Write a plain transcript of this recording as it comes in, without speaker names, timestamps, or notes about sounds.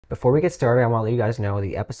Before we get started, I want to let you guys know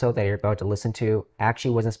the episode that you're about to listen to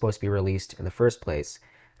actually wasn't supposed to be released in the first place.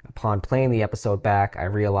 Upon playing the episode back, I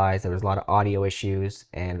realized there was a lot of audio issues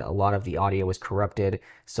and a lot of the audio was corrupted,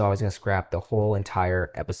 so I was going to scrap the whole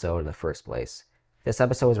entire episode in the first place. This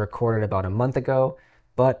episode was recorded about a month ago,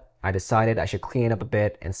 but I decided I should clean it up a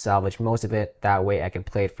bit and salvage most of it. That way I can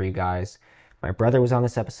play it for you guys. My brother was on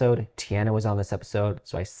this episode, Tiana was on this episode,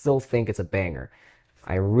 so I still think it's a banger.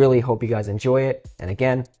 I really hope you guys enjoy it, and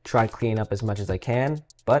again, try to clean up as much as I can,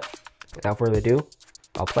 but without further ado,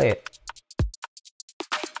 I'll play it.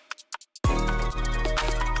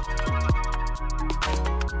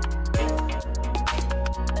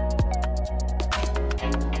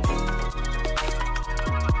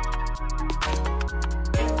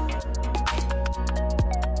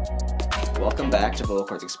 Welcome back to Vocal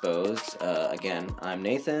Cords Exposed. Again, I'm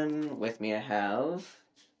Nathan. With me I have...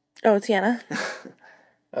 Oh, Tiana.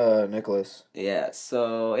 Nicholas. Yeah,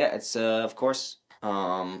 so, it's, of course,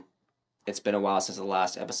 it's been a while since the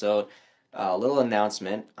last episode. A little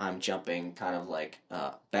announcement, I'm jumping kind of like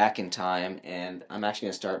back in time, and I'm actually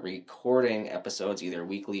going to start recording episodes either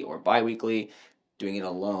weekly or bi-weekly, doing it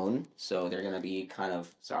alone, so they're going to be kind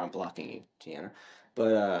of, sorry, I'm blocking you, Tiana,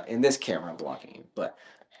 but in this camera I'm blocking you, but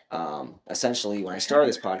essentially when I started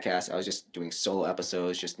this podcast, I was just doing solo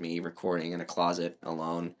episodes, just me recording in a closet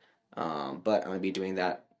alone. But I'm going to be doing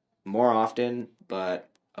that more often, but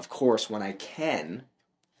of course when I can,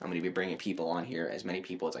 I'm going to be bringing people on here, as many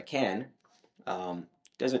people as I can.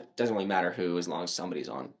 Doesn't really matter who, as long as somebody's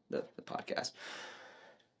on the podcast.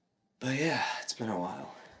 But yeah, it's been a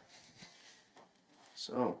while.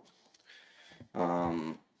 So,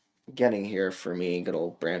 getting here for me, good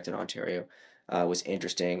old Brampton, Ontario, was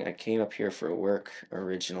interesting. I came up here for work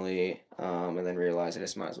originally, and then realized I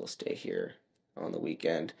just might as well stay here on the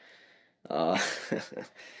weekend. And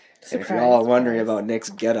if you're all wondering about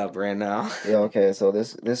Nick's getup right now. Yeah, okay, so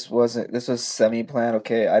this was semi-planned,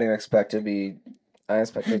 okay? I expected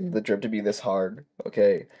the drip to be this hard,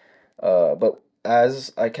 okay? But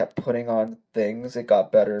as I kept putting on things, it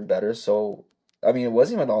got better and better, so, I mean, it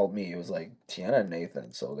wasn't even all me, it was like Tiana and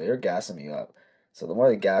Nathan, so they were gassing me up. So the more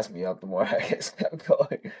they gassed me up, the more I just kept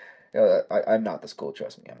going. I'm not this cool,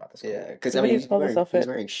 trust me, I'm not this cool. Yeah, because What do you call this outfit? he's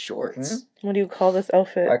wearing shorts. What do you call this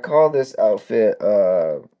outfit? I call this outfit,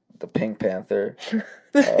 the Pink Panther.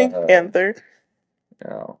 The Pink Panther.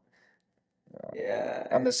 No. Yeah,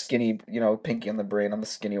 I'm the skinny, pinky on the brain. I'm the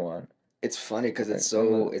skinny one. it's funny because it's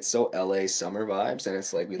so LA summer vibes, and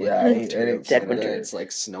it's like we live Yeah, in and Ontario, it's Canada, winter. it's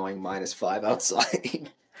like snowing -5 outside.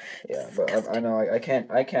 Yeah, but I know I can't.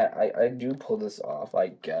 I do pull this off, I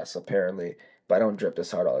guess, apparently, but I don't drip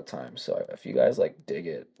this hard all the time. So if you guys dig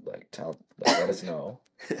it, let us know.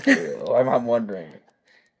 I'm wondering.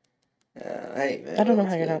 Hey man, I don't know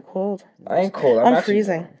how you're not cold. I ain't cold. I'm actually,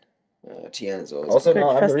 freezing. Tiana's always Also, Kirk,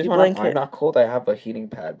 no, the trust reason the why I'm blanket. not cold, I have a heating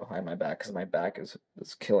pad behind my back because my back is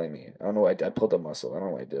killing me. I don't know why I pulled a muscle. I don't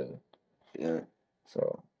know what I did. Yeah.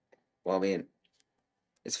 So, Well, I mean,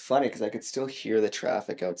 it's funny because I could still hear the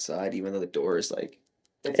traffic outside, even though the door is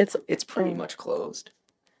it's pretty much closed.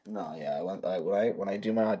 no, yeah. When I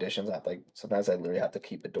do my auditions, I have sometimes I literally have to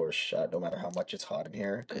keep the doors shut, no matter how much it's hot in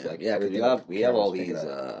here. Cause, we have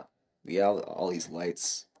all these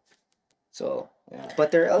lights. So,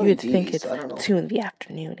 but they're LEDs. You would think it's so I don't know. 2 in the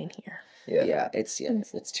afternoon in here. Yeah. It's 2.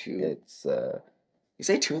 It's You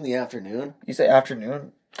say 2 in the afternoon? You say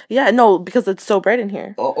afternoon? Yeah, no, because it's so bright in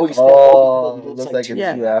here. Oh, you Oh, it looks like it's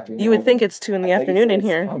Yeah. 2 afternoon. You would think it's 2 in the afternoon in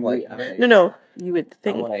here. I'm like, No, you would I'm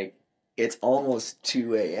think like, it's almost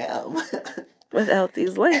 2 a.m. without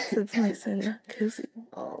these lights, it's nice and cozy.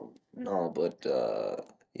 No, but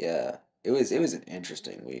yeah, it was an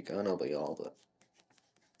interesting week. I don't know about y'all, but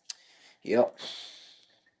yep,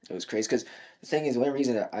 it was crazy. Because the thing is, the only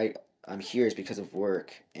reason that I'm here is because of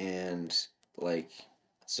work, and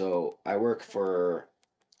so I work for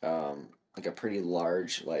a pretty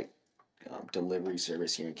large delivery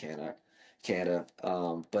service here in Canada.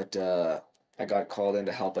 But I got called in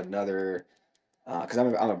to help another, because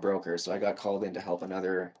I'm a broker, so I got called in to help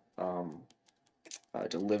another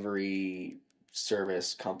delivery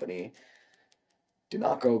service company. Did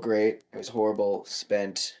not go great. It was horrible.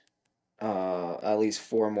 Spent at least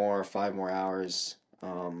 5 more hours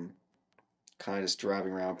kind of just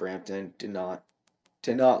driving around Brampton. Did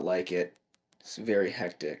not like it. It's very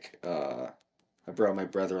hectic. I brought my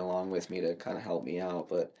brother along with me to kind of help me out,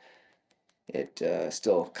 but it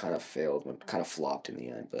still kind of failed, kind of flopped in the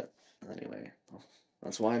end. But anyway,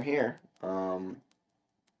 that's why I'm here. I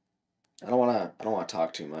don't want to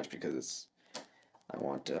talk too much because I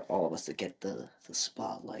want all of us to get the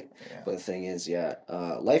spotlight. Yeah. But the thing is,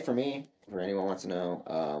 life for me, for anyone who wants to know,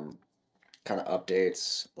 kind of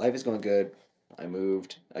updates. Life is going good. I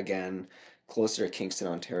moved again closer to Kingston,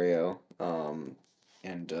 Ontario, and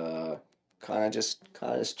kind of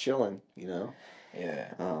just chilling, you know.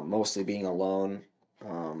 Yeah. Mostly being alone,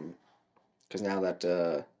 because now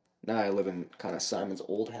I live in kind of Simon's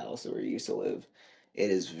old house where he used to live. It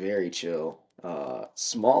is very chill.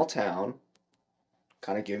 Small town,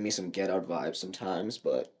 kind of giving me some Get Out vibes sometimes,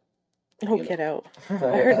 but Oh, you know. Get Out.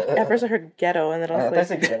 At first I heard ghetto, and then I was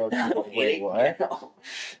like, Wait, what?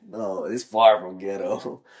 No, it's far from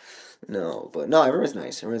ghetto. No, but no, everyone's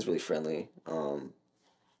nice. Everyone's really friendly.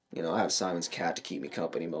 I have Simon's cat to keep me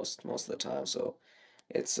company most of the time, so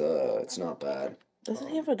it's not bad. Doesn't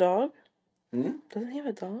he have a dog? Hmm? Doesn't he have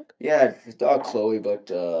a dog? Yeah, his dog Chloe,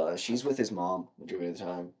 but she's with his mom majority of the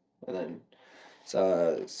time, and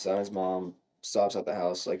then Simon's mom stops at the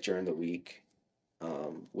house like during the week,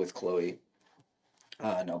 with Chloe.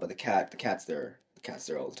 No, but the cat's there. The cat's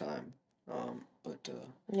there all the time. But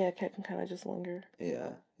Yeah, cat can kind of just linger. yeah,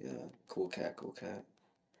 cool cat,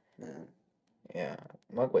 man. Yeah,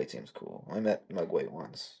 Mugway seems cool. I met Mugway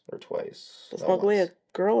once or twice. Is Not Mugway once. a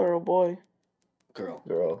girl or a boy? Girl.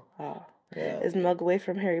 Girl? Ah. Yeah. Is Mugway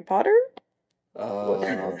from Harry Potter?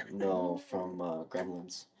 No, from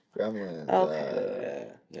Gremlins. Gremlins. Okay.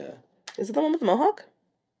 Yeah. Is it the one with the mohawk?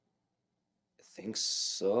 I think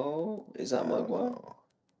so. Is that I don't Mugwai? know.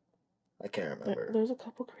 I can't remember. There's a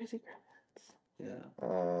couple crazy gremlins.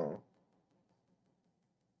 Yeah.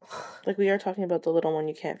 Like, we are talking about the little one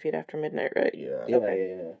you can't feed after midnight, right? Yeah.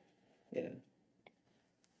 Yeah.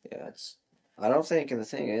 It's. I don't think, and the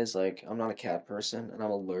thing is, like, I'm not a cat person, and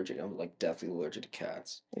I'm allergic. I'm like definitely allergic to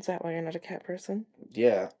cats. Is that why you're not a cat person?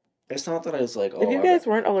 Yeah. It's not that I was like, If you guys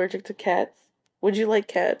weren't allergic to cats, would you like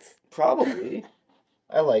cats? probably.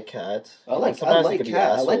 I like cats. I like Sometimes they cat. could be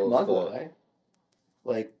I like assholes, but- Mugwai.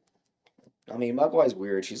 Like, I mean, Mugwai's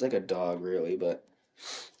weird. She's like a dog, really, but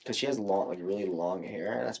because she has really long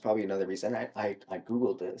hair, and that's probably another reason. I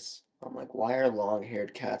googled this. I'm like, why are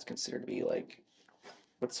long-haired cats considered to be like,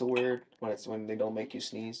 what's the word when they don't make you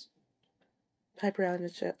sneeze?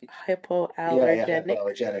 Hypoallergenic. Yeah, Hypoallergenic.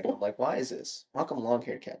 hypoallergenic. I'm like, why is this? How come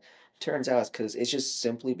long-haired cat? Turns out it's just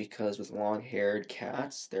simply because with long-haired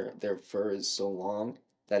cats, their fur is so long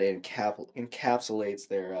that it encapsulates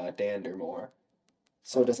their dander more,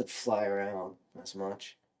 so it doesn't fly around as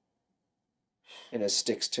much, and it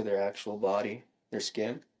sticks to their actual body, their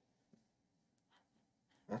skin.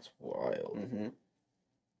 That's wild.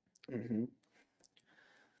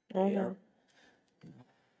 Okay. Yeah.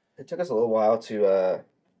 It took us a little while to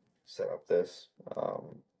set up this.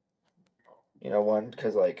 One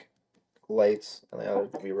because like lights, and the other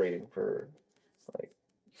to be waiting for like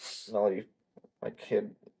Melody,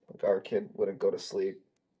 our kid wouldn't go to sleep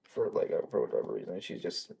for for whatever reason. She's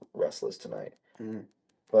just restless tonight. Mhm.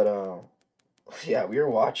 But yeah, we were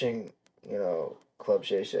watching Club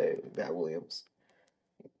Shay Shay. Matt Williams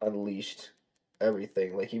unleashed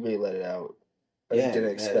everything. Like he really let it out. I Yeah, didn't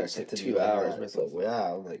yeah, expect it's it like to 2 be like hours that. worth But of-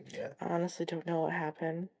 wow, yeah. I honestly don't know what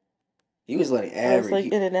happened. He was letting I was like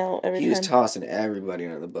in and out every he time. was tossing everybody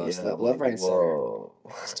under the bus. Yeah, Left, like, right, and center. whoa.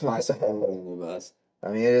 Tossing everybody under the bus. I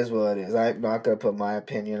mean, it is what it is. I'm not gonna put my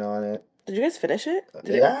opinion on it. Did you guys finish it?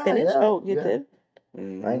 Did Yeah, it finish? yeah, Oh, you yeah. did? I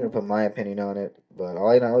ain't gonna put my opinion on it, but all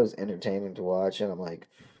I know is entertaining to watch, and I'm like,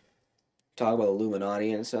 Talk about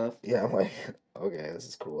Illuminati and stuff. yeah, I'm like, okay, this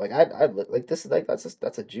is cool. Like I like this is like that's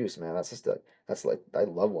a juice, man. That's like I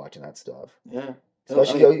love watching that stuff. Yeah.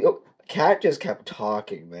 Especially Cat just kept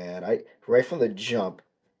talking, man. Right from the jump.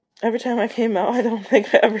 Every time I came out, I don't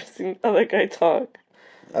think I ever seen other guy talk.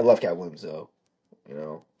 I love Cat Williams though.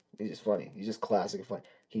 He's just funny. He's just classic funny.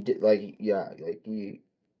 He did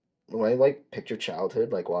when I like picture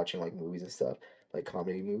childhood, like watching like movies and stuff, like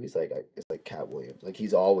comedy movies, it's like Cat Williams. Like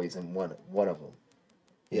he's always in one of them.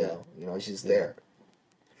 Yeah. He's just there.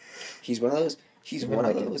 He's one of those. He's Even one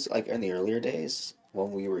of like- those like in the earlier days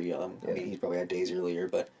when we were young. I Yeah. mean, he's probably had days earlier,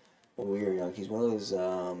 but when we were young, he's one of those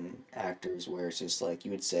actors where it's just like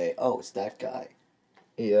you would say, "Oh, it's that guy."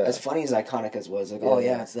 Yeah. As funny as iconic as was, like, Yeah, "Oh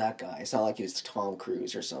yeah, yeah. it's that guy." It's not like he was Tom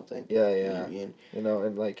Cruise or something. Yeah, You know yeah. what I mean?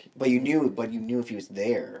 And like But you knew if he was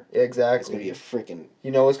there, it's exactly. gonna be a freaking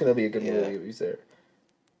It's gonna be a good Yeah. movie if he's there.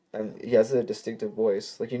 And he has a distinctive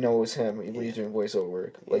voice. Like it was him when he's Yeah. doing voiceover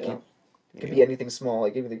work. Like Yeah. it could be anything small,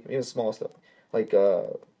 like even small stuff. Like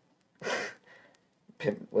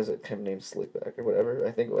Pimp named Slickback or whatever.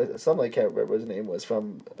 I think it was something, I can't remember what his name was,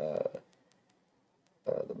 from the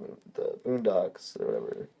Boondocks or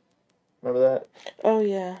whatever. Remember that? Oh,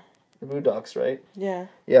 yeah. The Boondocks, right? Yeah.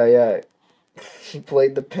 Yeah. He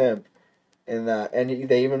played the pimp in that, and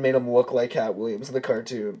they even made him look like Cat Williams in the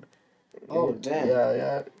cartoon. Oh, damn.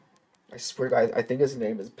 Yeah. I swear to God, I think his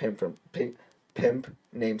name is Pimp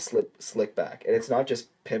named Slickback, and it's not just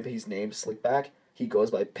Pimp. He's named Slickback. He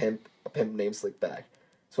goes by Pimp, a pimp named Slickback.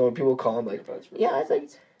 So when people call him like, yeah,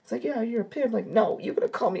 it's like yeah, you're a pimp. Like, no, you're gonna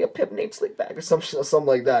call me a pimp named Slickback or something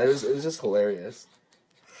like that. It was just hilarious.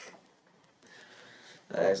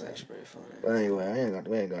 That's actually pretty funny. But anyway,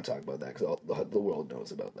 we ain't gonna talk about that because the world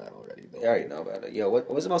knows about that already. They already know about it. Yo,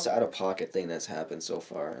 what was the most out of pocket thing that's happened so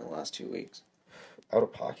far in the last 2 weeks? Out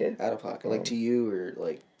of pocket? Out of pocket, like to you, or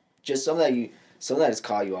like just something that has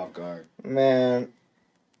caught you off guard. Man,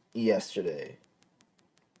 yesterday.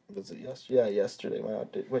 Was it yesterday? Yeah, yesterday.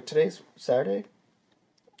 Wait, today's Saturday?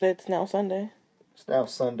 It's now Sunday. It's now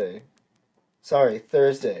Sunday. Sorry,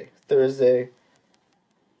 Thursday.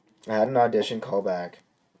 I had an audition call back.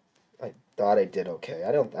 I thought I did okay.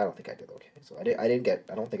 I don't think I did okay. So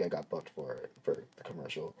I don't think I got booked for the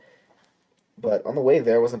commercial. But on the way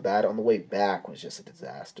there wasn't bad. On the way back was just a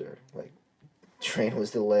disaster. Like, train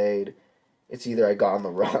was delayed. It's either I got on the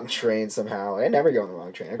wrong train somehow. I never go on the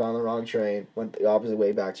wrong train. I got on the wrong train, went the opposite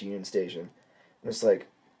way back to Union Station. And it's like,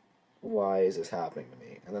 why is this happening to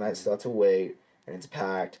me? And then I still have to wait, and it's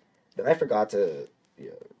packed. Then I forgot to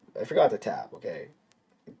tap, okay?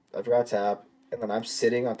 I forgot to tap, and then I'm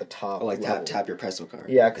sitting at the top. Oh, like level. tap your Presto card.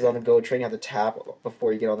 Yeah, because on the GO train, you have to tap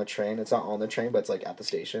before you get on the train. It's not on the train, but it's like at the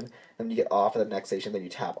station. And you get off at the next station, then you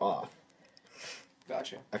tap off.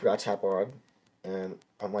 Gotcha. I forgot to tap on, and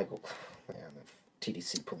I'm like, oh, man, the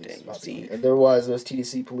TDC police. Dang, and those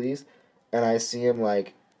TDC police, and I see him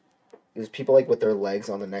like, there's people like with their legs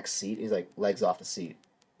on the next seat. He's like, legs off the seat.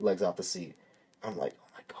 I'm like, oh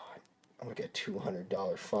my God, I'm gonna get a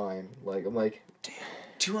 $200 fine. Like, I'm like, damn.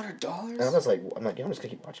 $200? And I'm just like, I'm just gonna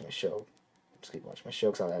keep watching my show.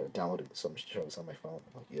 Because I had downloaded some shows on my phone.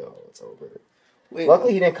 I'm like, yo, it's over. Wait,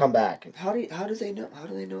 luckily, he didn't come back. How do they know? How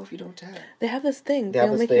do they know if you don't tap? They have this thing. They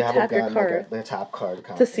They'll make you tap your card. Like a tap card.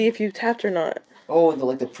 To see if you tapped or not. Oh,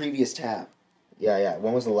 the previous tap. Yeah.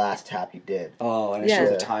 When was the last tap you did? Oh, and it shows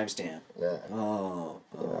a timestamp. Yeah. Oh,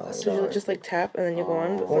 that's so you'll just like tap and then you go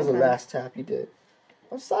on. When was the last tap you did?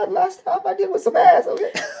 I'm sorry, the last tap I did was some ass,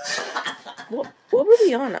 okay? What were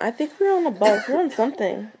we on? I think we were on a bus. We were on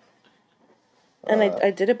something. And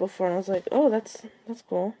I did it before, and I was like, oh, that's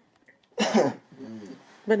cool.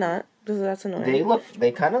 But not, because that's annoying.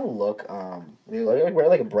 They kind of look, they wear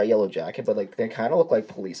like a bright yellow jacket, but like they kind of look like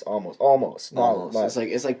police, almost. Not.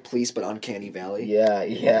 It's like police, but Uncanny Valley.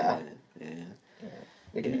 Yeah.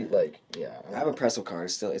 They can be like, I have a Presto card.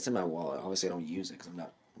 It's in my wallet. Obviously, I don't use it because I'm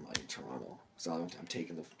not in Toronto. So I'm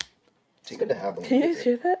taking the. It's good to have them. Can you guys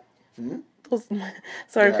hear that? Hmm?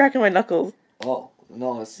 Sorry, I'm cracking my knuckles. Oh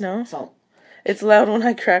no, it's not. It's loud when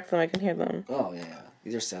I crack them. I can hear them. Oh yeah.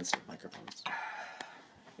 These are sensitive microphones.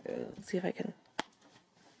 Yeah. Let's see if I can.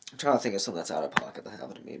 I'm trying to think of something that's out of pocket that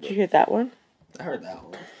happened to me. Did you hear that one? I heard that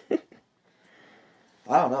one.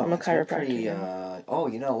 I don't know. I'm a chiropractor. Oh,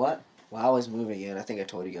 you know what? While I was moving in, I think I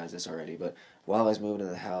told you guys this already, but while I was moving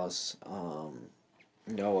in the house,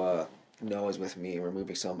 Noah's with me. We're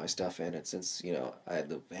moving some of my stuff in, and since I had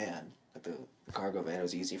the van, the cargo van, it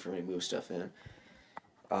was easy for me to move stuff in.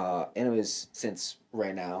 And it was, since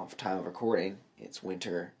right now, time of recording, it's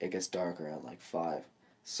winter. It gets dark around like 5.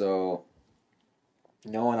 So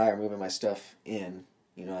Noah and I are moving my stuff in.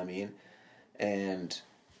 You know what I mean? And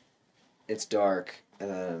it's dark, and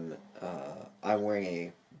then I'm wearing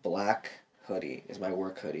a black hoodie. It's my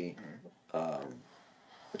work hoodie.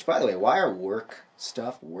 Which, by the way, why are work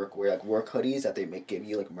hoodies that they give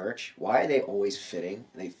you like merch? Why are they always fitting?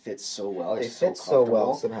 They fit so well. They fit so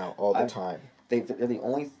well somehow all the time. They're the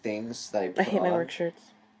only things that I put hate my on work shirts.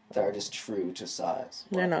 that are just true to size.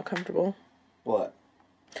 They're not comfortable. What?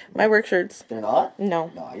 My work shirts. They're not?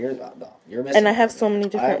 No. No, you're missing. And I have so many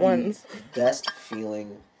different ones. Best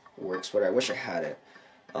feeling work sweater. I wish I had it.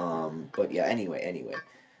 But yeah. Anyway.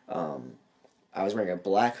 I was wearing a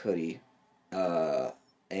black hoodie,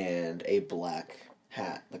 and a black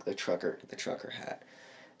hat, like the trucker hat,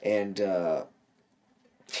 and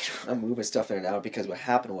I'm moving stuff in and out because what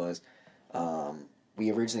happened was,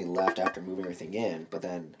 we originally left after moving everything in, but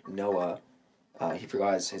then Noah, he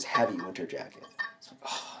forgot his heavy winter jacket. So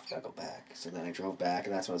I gotta go back. So then I drove back,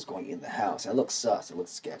 and that's when I was going in the house. And it looked sus. It looked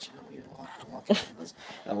sketchy.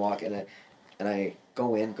 I'm walking, and I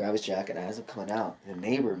go in, grab his jacket, and as I'm coming out, the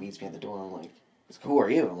neighbor meets me at the door. I'm like, "Who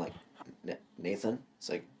are you?" I'm like, "Nathan." It's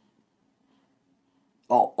like,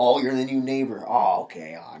 oh, you're the new neighbor. Oh,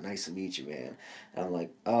 okay. Oh, nice to meet you, man. And I'm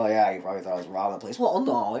like, oh yeah, you probably thought I was robbing the place. Well,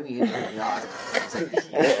 no, I mean, no.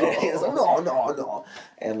 No.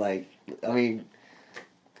 And like, I mean,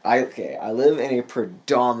 I live in a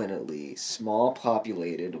predominantly small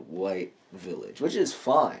populated white village, which is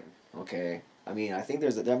fine. Okay, I mean I think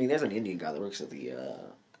there's an Indian guy that works at the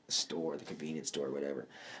store, the convenience store, whatever,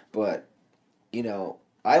 but you know.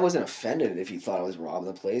 I wasn't offended if he thought I was robbing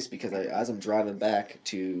the place because as I'm driving back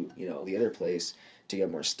to the other place to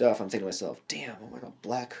get more stuff, I'm thinking to myself, "Damn, I'm wearing a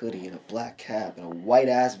black hoodie and a black cap and a white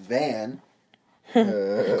ass van,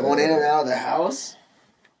 going in and out of the house."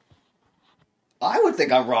 I would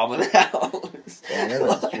think I'm robbing the house. Yeah,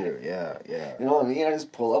 that's true. Yeah, yeah. You know what I mean? I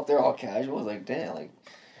just pull up there all casual. I was like, damn, like,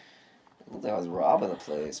 I don't think I was robbing the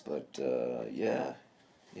place, but yeah.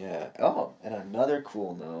 Yeah. Oh, and another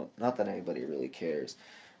cool note, not that anybody really cares,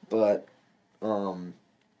 but,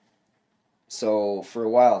 so for a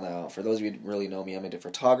while now, for those of you who really know me, I'm into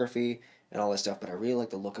photography and all this stuff, but I really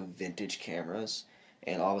like the look of vintage cameras,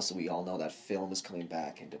 and obviously we all know that film is coming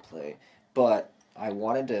back into play, but I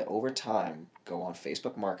wanted to, over time, go on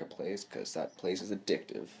Facebook Marketplace, because that place is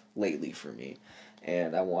addictive lately for me,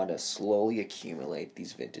 and I want to slowly accumulate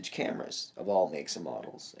these vintage cameras of all makes and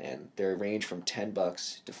models, and they range from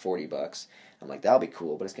 $10 to $40. I'm like, that'll be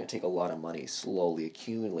cool, but it's going to take a lot of money slowly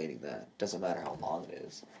accumulating that. Doesn't matter how long it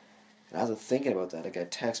is. And as I was thinking about that, I got a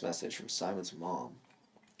text message from Simon's mom,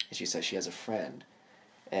 and she says she has a friend,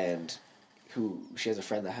 and she has a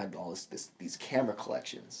friend that had all these camera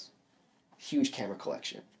collections, huge camera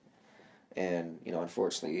collection, and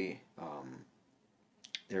unfortunately,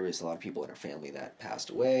 there was a lot of people in her family that passed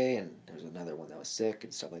away, and there was another one that was sick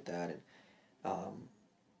and stuff like that, and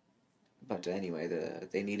but anyway,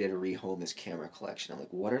 they needed to rehome this camera collection. I'm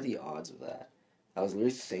like, what are the odds of that? I was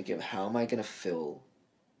literally thinking of how am I gonna fill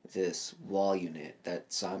this wall unit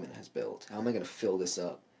that Simon has built? How am I gonna fill this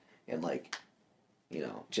up in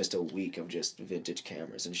just a week of just vintage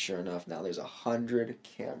cameras? And sure enough, now there's 100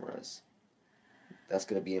 cameras that's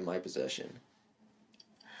gonna be in my possession.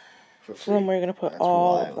 So then we're gonna put That's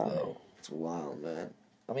all wild, of them. though. It's wild, man.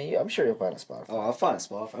 I mean, I'm sure you'll find a spot. Oh, I'll find a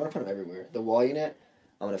spot. I'm gonna put them everywhere. The wall unit,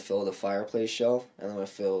 I'm gonna fill the fireplace shelf, and I'm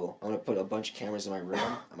gonna put a bunch of cameras in my room.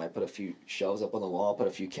 I might put a few shelves up on the wall, put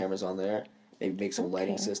a few cameras on there, maybe make some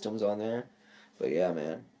lighting systems on there. But yeah,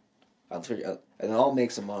 man, I'll figure out, and I'll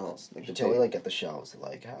make some models. You should totally get the shelves to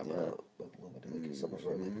have a limited some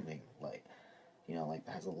sort of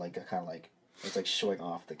has a kind of it's like showing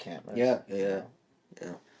off the cameras. Yeah.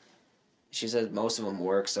 She said most of them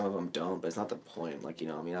work, some of them don't, but it's not the point. I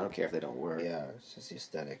don't care if they don't work. Yeah, it's just the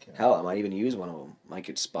aesthetic. Hell, I might even use one of them. I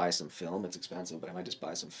could just buy some film. It's expensive, but I might just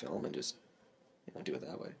buy some film and just, do it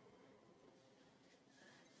that way.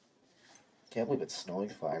 Can't believe it's snowing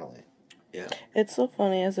finally. Yeah. It's so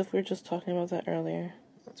funny, as if we were just talking about that earlier.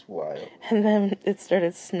 That's wild. And then it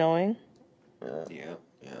started snowing. Yeah.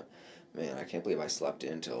 Man, I can't believe I slept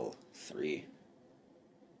in till 3.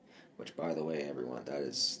 Which, by the way, everyone,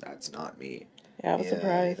 that's not me. Yeah, I was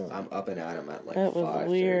surprised. I'm up and at 'em at That was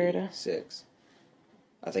 5:30, 6.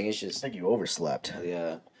 I think it's just. I think you overslept.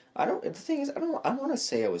 Yeah, I don't. The thing is, I don't want to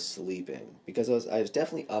say I was sleeping because I was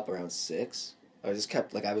definitely up around 6. I just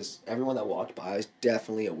kept everyone that walked by, I was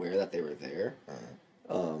definitely aware that they were there.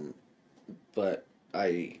 But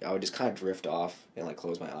I would just kind of drift off and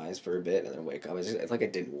close my eyes for a bit and then wake up. It's like I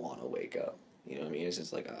didn't want to wake up. You know what I mean? It's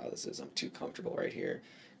just I'm too comfortable right here.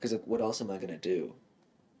 Because what else am I gonna do?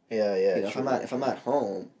 Yeah. If I'm at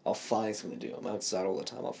home, I'll find something to do. I'm outside all the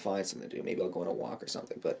time. I'll find something to do. Maybe I'll go on a walk or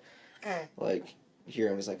something. But here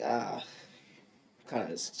I'm just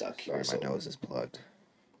kind of stuck here. Sorry, my nose is plugged.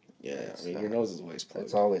 Yeah, I mean your nose is always plugged.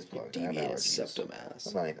 It's always plugged. You deviated septum ass.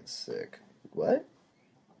 I'm not even sick. What?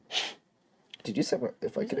 Did you say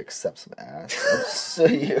if I could accept some ass? I'm so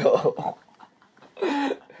yo.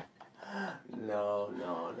 No.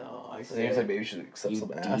 I said maybe you should accept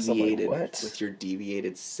some ass. I'm like, what? With your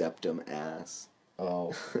deviated septum ass.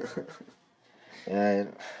 Oh.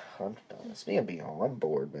 And speaking of being home, I'm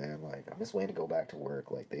bored, man. I'm just waiting to go back to work.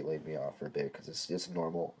 They laid me off for a bit because it's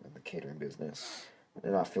normal in the catering business.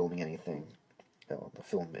 They're not filming anything. The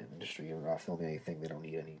film industry, they're not filming anything. They don't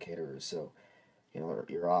need any caterers. So,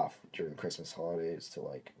 you're off during Christmas holidays to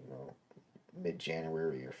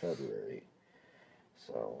mid-January or February.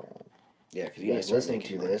 So, yeah, because you guys listening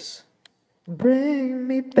to this, bring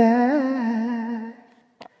me back.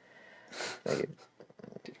 Thank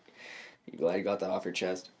you. You glad you got that off your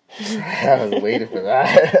chest? I was waiting for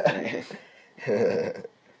that.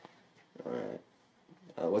 All right.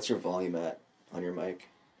 What's your volume at on your mic?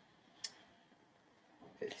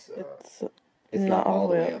 It's not all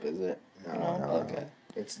the way up, is it? No. Okay.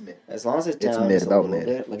 It's mid. As long as it's down just a little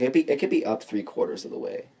bit. It could be up 3/4 of the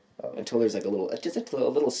way. until there's like a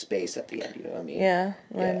little space at the end. You know what I mean? Yeah,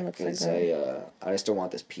 Yeah, mine looks like because that. I just don't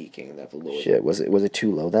want this peaking. That lower. Shit, was it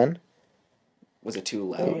too low then? Was it too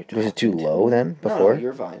Oh, loud? you're Was it too talking low then before? No,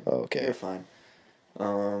 you're fine. Oh, okay. You're fine.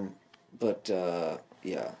 But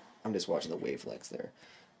yeah, I'm just watching the wavelengths there.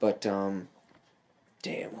 But damn,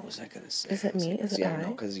 what was I gonna say? Is it me? Is it I? No,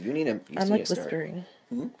 because you need to. I'm need like to start. whispering.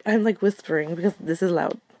 Hmm? I'm like whispering because this is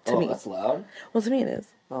loud to me. That's loud. Well, to me it is.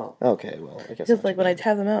 Oh. Okay, well, I guess. Because like when I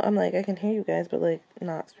tab them out, I'm like I can hear you guys, but like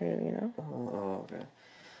not through, you know. Oh, okay.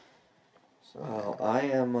 So I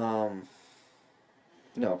am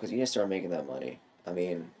no, because you need to start making that money. I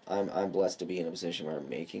mean, I'm blessed to be in a position where I'm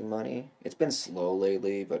making money. It's been slow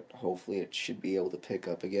lately, but hopefully it should be able to pick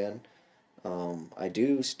up again. I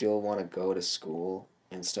do still want to go to school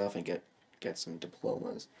and stuff and get some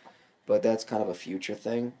diplomas, but that's kind of a future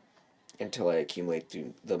thing until I accumulate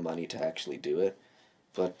the money to actually do it.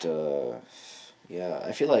 But yeah,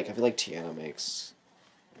 I feel like Tiana makes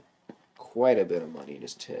quite a bit of money in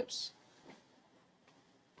just tips.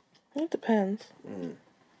 It depends. Mm.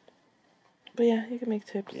 But yeah, you can make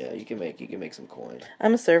tips. Yeah, you can make some coin.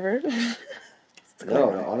 I'm a server. No,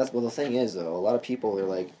 honestly, well, the thing is though, a lot of people are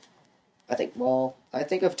like, I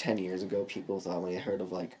think of 10 years ago, people thought when they heard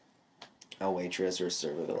of like a waitress or a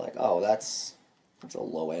server, they're like, oh, that's a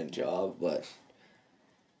low end job, but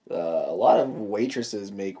a lot of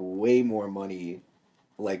waitresses make way more money,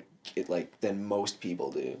 than most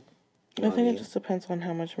people do. You know I think what it just depends on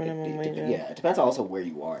how much minimum wage is. Yeah, it depends also where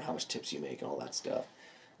you are and how much tips you make and all that stuff.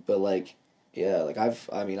 But like, yeah, like I've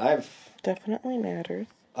Definitely matters.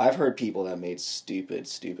 I've heard people that made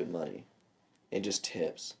stupid money in just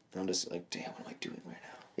tips. And I'm just like, damn, what am I doing right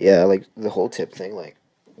now? Yeah, like the whole tip thing. Like,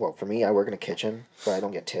 well, for me, I work in a kitchen, but I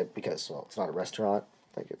don't get tipped because, well, it's not a restaurant.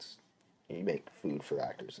 Like, you make food for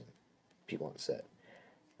actors and people on set.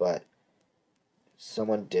 But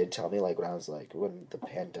someone did tell me, like, when the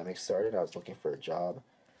pandemic started, I was looking for a job.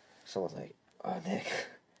 Someone's like, oh, Nick.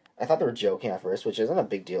 I thought they were joking at first, which isn't a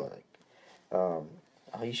big deal. Like, oh,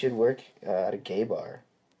 you should work at a gay bar,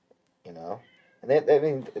 you know? And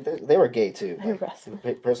they were gay, too. Like,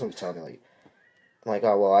 the person was telling me, like, I'm like,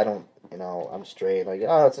 oh, well, I don't, I'm straight. Like,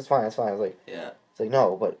 oh, it's fine. I was like, yeah. It's like,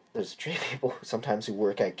 no, but there's straight people sometimes who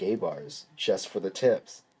work at gay bars just for the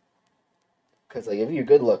tips. Because, like, if you're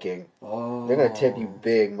good looking, they're going to tip you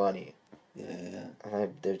big money. Yeah.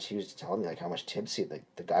 And she was telling me, like, how much tips the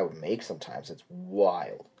guy would make sometimes. It's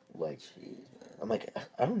wild. Like, jeez, I'm like,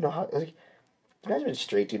 I don't know how, like, imagine a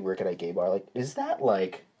straight dude working at a gay bar. Like, is that,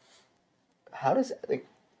 like, how does, like,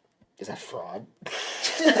 is that fraud?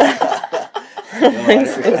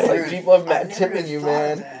 Like, people are tipping you,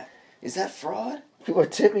 man. Is that fraud? People are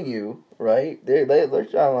tipping you, right? They're trying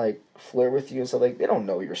to, like, flirt with you and stuff. Like, they don't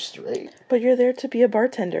know you're straight. But you're there to be a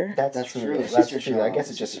bartender. That's true. That's true. I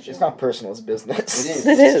guess it's not personal. It's business.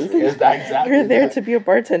 It is. It's that exactly. You're there to be a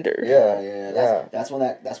bartender. Yeah. That's when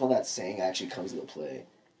that saying actually comes into play.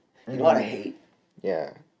 You know what I hate?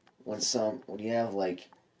 Yeah. When you have like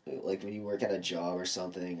when you work at a job or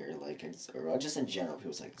something, or just in general,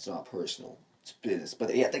 people's like, it's not personal, it's business. But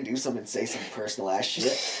they have to do something and say some personal ass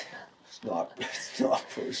shit. It's not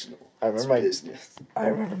personal. I remember business. I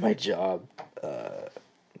remember my job,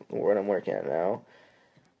 where I'm working at now.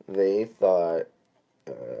 They thought,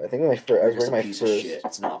 I think I was working my first. Of shit.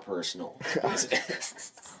 It's not personal.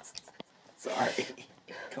 Sorry.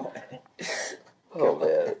 Go ahead. Oh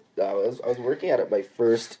man, I was working at my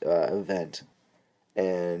first event,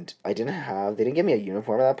 and they didn't give me a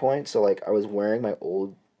uniform at that point, so like I was wearing my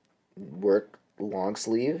old work long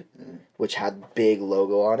sleeve, which had big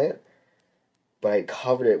logo on it, but I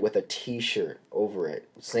covered it with a T-shirt over it,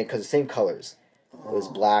 because the same colors. It was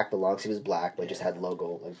black. The long sleeve was black, but it just had big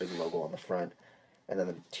logo on the front, and then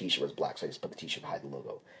the T-shirt was black, so I just put the T-shirt behind the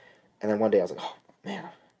logo. And then one day I was like, oh man.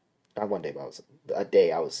 Not one day, but a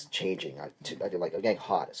day I was changing. I'm getting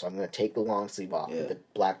hot, so I'm gonna take the long sleeve off, put the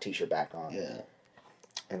black T-shirt back on. Yeah.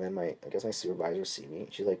 And then I guess my supervisor see me.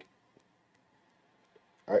 She's like,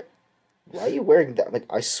 "All right, why are you wearing that?" I'm like,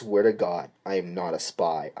 I swear to God, I am not a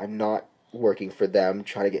spy. I'm not working for them,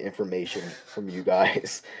 trying to get information from you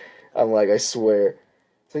guys. I'm like, I swear.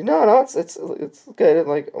 It's like, no, it's good. I'm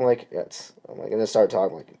like, and they started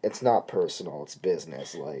talking like, it's not personal, it's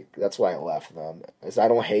business. Like, that's why I left them. I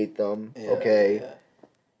don't hate them, okay? Yeah.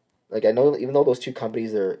 Like, I know, even though those two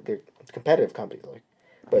companies, they're competitive companies, like,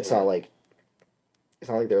 but it's not like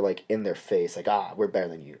they're like in their face, like, we're better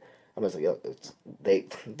than you. I'm just like, yo,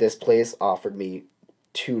 this place offered me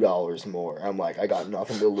 $2 more. I'm like, I got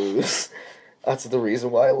nothing to lose. That's the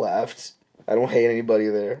reason why I left. I don't hate anybody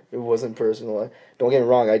there. It wasn't personal. Don't get me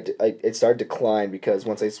wrong. It started to decline because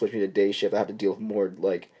once they switched me to day shift, I have to deal with more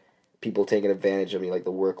like people taking advantage of me, like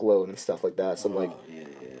the workload and stuff like that. So I'm like, yeah.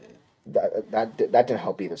 that didn't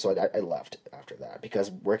help either. So I left after that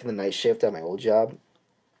because working the night shift at my old job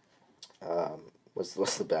was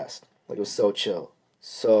the best. Like it was so chill,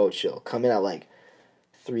 so chill. Come in at like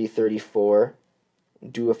 3:34,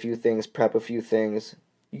 do a few things, prep a few things.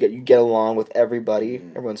 You get along with everybody.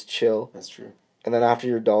 Everyone's chill. That's true. And then after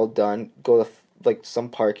you're all done, go to like some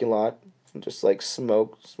parking lot and just like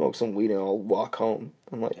smoke some weed, and I'll walk home.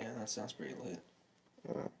 I'm like, yeah, that sounds pretty lit.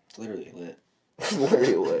 It's literally lit.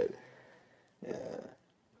 literally lit. Yeah,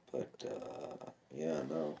 but yeah,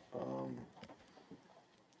 no,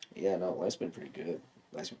 yeah, no, life's been pretty good.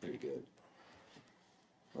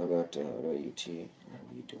 What about you, T? What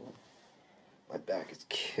are you doing? My back is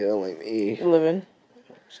killing me. Living.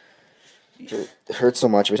 It hurts so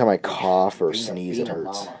much every time I cough or sneeze. It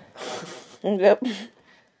hurts. Yep.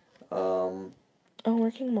 A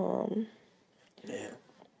working mom. Yeah.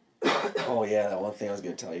 Oh yeah, that one thing I was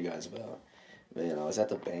gonna tell you guys about. Man, I was at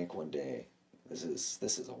the bank one day. This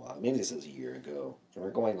is a while. Maybe this is a year ago. And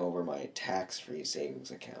we're going over my tax-free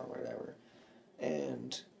savings account or whatever,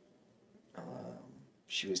 and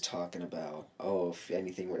she was talking about, if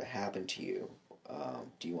anything were to happen to you,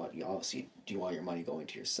 do you want your money going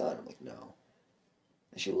to your son? I'm like, no.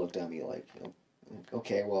 And she looked at me like,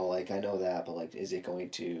 okay, well, like, I know that, but, like, is it going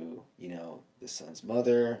to, the son's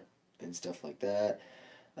mother and stuff like that?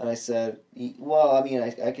 And I said, well, I mean,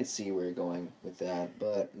 I could see where you're going with that,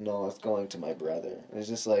 but no, it's going to my brother. And it's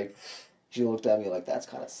just like, she looked at me like, that's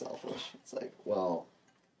kind of selfish. It's like, well,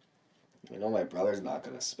 my brother's not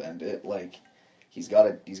going to spend it. Like, he's got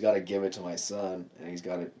to give it to my son, and he's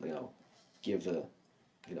got to, give the,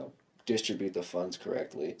 distribute the funds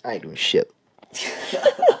correctly. I ain't doing shit.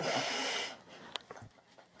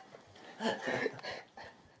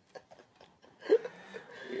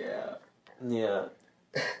 Yeah.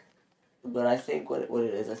 But I think what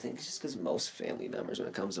it is, I think it's just because most family members, when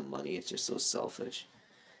it comes to money, it's just so selfish.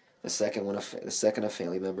 The second a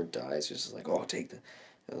family member dies, it's just like, take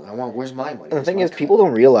where's my money? And the thing is, people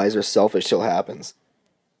don't realize they're selfish till it happens.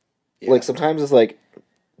 Yeah. Like, sometimes it's like,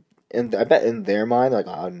 and I bet in their mind, like,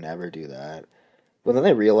 I'll never do that. But then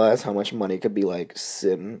they realize how much money could be, like,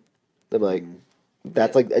 sitting. They're like,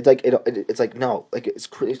 that's like, it's like, no, like, it's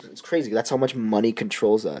crazy. That's how much money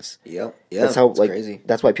controls us. Yep. Yeah. That's how, it's like, crazy.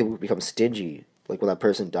 That's why people become stingy. Like, when that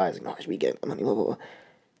person dies, like, no, I should be getting money, blah, blah, blah.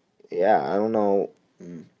 Yeah, I don't know.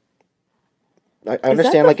 I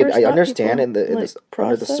understand, like, I understand under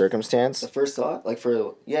the circumstance. The first thought, like,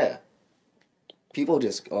 people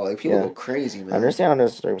just, people go crazy, man. I understand under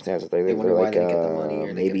the circumstances. They wonder were why like, they didn't get the money,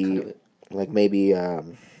 or maybe, they get cut of it. Like, maybe,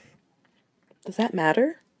 Does that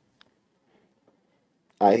matter?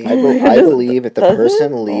 I believe if the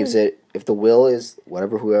person leaves it, if the will is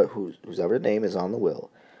whatever, whose name is on the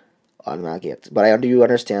will, automatically gets. But I do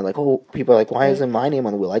understand, like, people are like, why isn't my name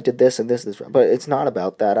on the will? I did this and this and this. But it's not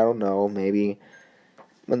about that. I don't know, maybe.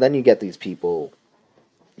 But then you get these people,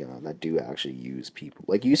 that do actually use people.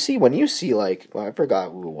 Like, when you see, like, well, I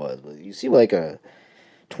forgot who it was, but you see, like, a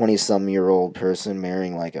 20-some-year-old person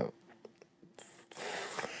marrying, like, a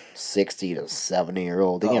 60 to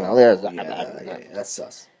 70-year-old. There's that's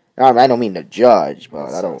sus. I don't mean to judge,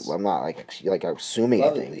 but I'm not like assuming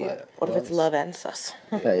anything. But what if it's love and sus?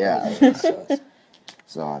 Yeah.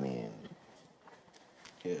 So I mean,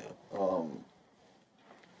 yeah.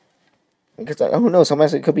 Because who knows?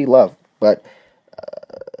 Sometimes it could be love, but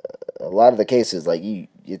a lot of the cases, like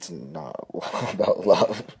it's not about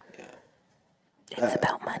love. Yeah. It's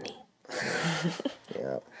about money.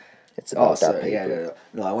 Yeah. It's about that paper. Yeah.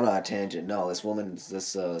 No, I went on a tangent. No, this woman that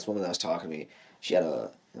was talking to me, she had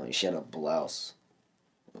a blouse,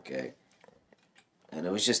 okay, and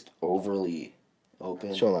it was just overly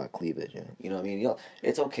open. Showing a lot of cleavage, yeah. You know what I mean?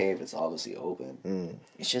 It's okay if it's obviously open.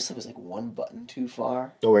 It's just it was like one button too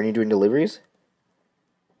far. Oh, were you doing deliveries?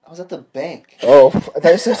 I was at the bank. Oh, I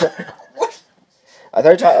thought you said what? I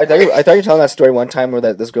thought you were telling that story one time where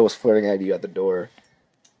this girl was flirting at you at the door.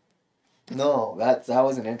 No, that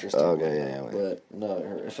was an interesting one. Okay, yeah. But no,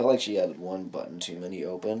 it felt like she had one button too many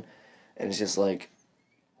open, and it's just like,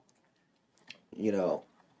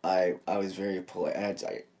 I was very polite.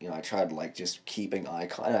 I tried like just keeping eye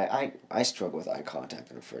contact. I struggle with eye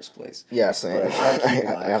contact in the first place. Yeah, same.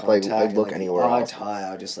 I have to like look anywhere else.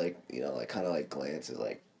 I would just like kind of like glance at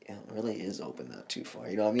like, it really is open that too far.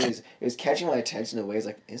 You know what I mean? It was catching my attention in ways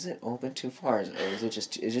like, is it open too far? Or is it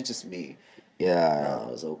just me? Yeah. No,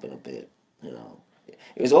 it was open a bit. It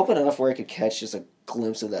was open enough where I could catch just a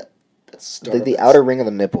glimpse of that start. The outer ring of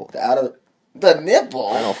the nipple. The nipple.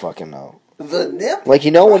 I don't fucking know. The nipple. Like,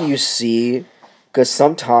 when you see, because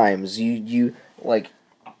sometimes you like,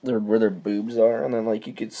 where their boobs are, and then like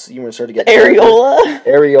you could see when it started to get Areola.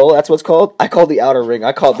 Areola, that's what's called. I called the outer ring.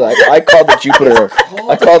 I called the Jupiter.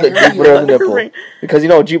 I called it Jupiter of the nipple Ring. because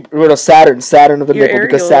Saturn of the Your nipple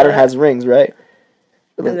because areola. Saturn has rings, right?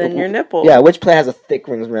 And then your nipple. Yeah, which planet has a thick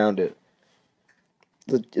rings around it?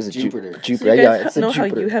 Is it Jupiter. Jupiter. So you Yeah, guys it's a know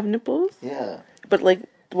Jupiter. how you have nipples? Yeah. But like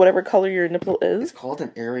whatever color your nipple It's is, called an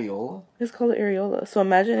areola. it's called an areola. So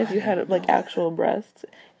imagine if you had like actual breasts,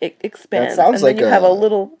 it expands, sounds and then like you have a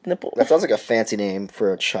little nipple That sounds like a fancy name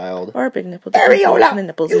for a child. or a big nipple. Depends on what kind of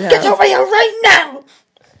nipples you have. here right now!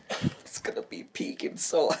 It's gonna be peaking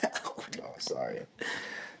so loud. Oh, sorry.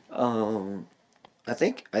 I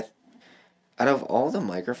think out of all the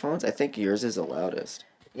microphones, I think yours is the loudest.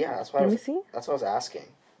 Yeah, that's why. Let me see. That's what I was asking.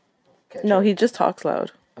 Okay, No, he just talks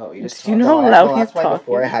loud. Oh, you just. Do you know how loud he's talking?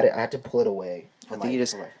 Before I had to pull it away. I think you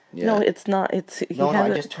just. Yeah. No, it's not. It's he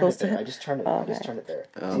has it close to him. I just turned it. Oh, I just okay. turned it there.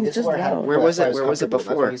 Oh. He's This is just where I had. loud. Where was it? that's why I Where was it comfortable. That's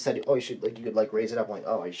why before? you said, "Oh, you could like raise it up." I'm like,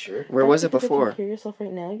 "Oh, are you sure?" Where was it Because before? If you hear yourself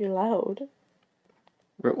right now, you're loud.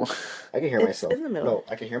 Where, I can hear It's myself. in the middle. No,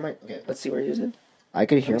 I can hear my. Okay, let's see where yours is. I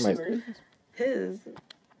could hear Let me my. see where it is. His.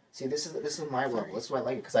 See, this is my level. That's why I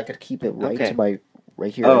like it because I could keep it right Okay. to my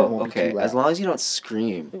right here. It Oh, won't be okay. too loud. As long as you don't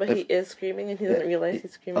scream. But If- he is screaming, and he doesn't realize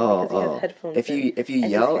he's screaming Oh, because he oh. has headphones. If you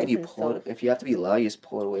and yell he's and heard you pull it, himself. if you have to be loud, you just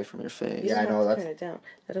pull it away from your face. You Yeah, I don't know, have to that's- turn it down.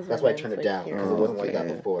 That doesn't That's why I mine's, turned it like, down here. because it wasn't like that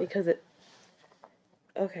Okay. before. Because it.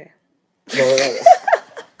 Okay.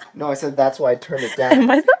 No, I said that's why I turned it down.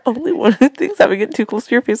 Am I the only one who thinks having it too close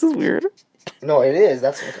to your face is weird? No, it is.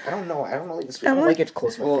 That's I don't know. I don't know. I don't like it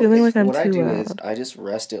close to my Well, face. Feeling like I'm what I too do is loud. I just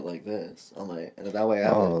rest it like this on my, and that way I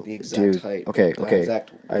have Oh, the exact dude. height. Okay, the okay.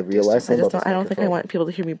 exact I realize I about just this don't. I don't think I microphone. want people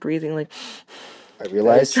to hear me breathing like. I That is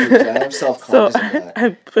realize true, 'cause I am So self-conscious of that. I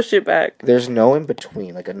push it back. there's no in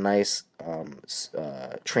between, like a nice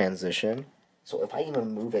transition. So if I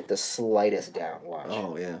even move it the slightest down, watch.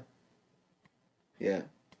 Oh yeah. Yeah.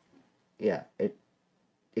 Yeah,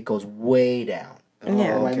 it goes way down. Oh,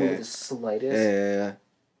 Yeah. When I move okay. the slightest, Yeah.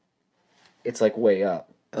 it's like way up.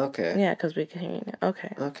 Okay. Yeah, because we can hear you now.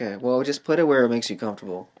 Okay. Okay. Well, just put it where it makes you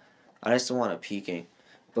comfortable. I just don't want it peaking.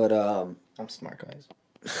 But I'm smart, guys.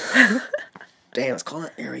 damn, it's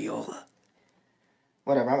called an areola.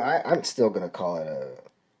 Whatever. I'm still gonna call it a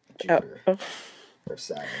Jupiter Oh. or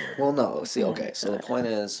Saturn. Well, no. See, okay. So the point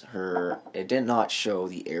is, it did not show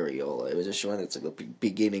the areola. It was just showing it's like a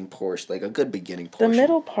beginning portion, like a good beginning The portion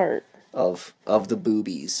middle part. of the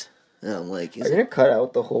boobies. And I'm like, Are you gonna cut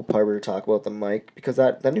out the whole part where we talk about the mic because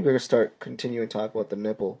then you're gonna start continuing to talk about the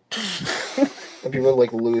nipple, and people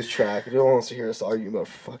like lose track. You don't want to hear us argue about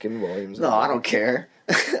fucking volumes. no, I don't care.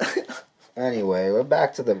 Anyway, we're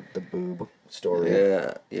back to the boob story.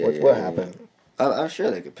 Yeah. What happened? I'm sure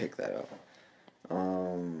they could pick that up.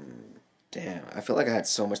 Damn, I feel like I had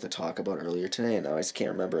so much to talk about earlier today, and now I just can't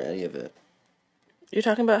remember any of it. You're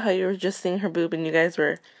talking about how you were just seeing her boob and you guys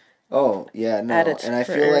were. Oh, yeah, no, Added and I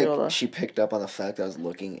for feel areola. like she picked up on the fact that I was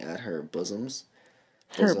looking at her bosoms.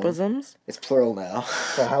 Her bosoms? It's plural now.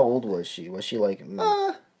 So how old was she? Was she like?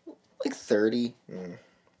 Like 30. Mm.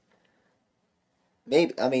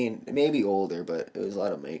 Maybe older, but it was a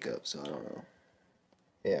lot of makeup, so I don't know.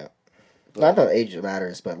 Yeah. But, Not that age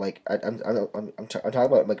matters, but like I'm talking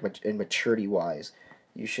about like in maturity wise,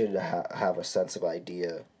 you should have a sense of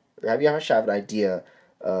idea. Or have you ever have an idea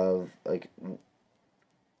of like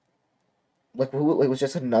who like was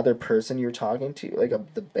just another person you're talking to, like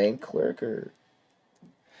the bank clerk or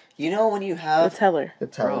you know when you The have teller. the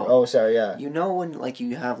teller? Bro. Oh, sorry, yeah. you know when like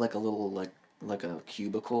you have like a little like a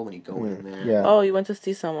cubicle when you go in there. Yeah. Oh, you went to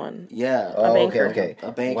see someone. Yeah. Oh, banker. okay.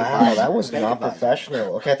 A bank Wow, advisor. that was Bank not advisor.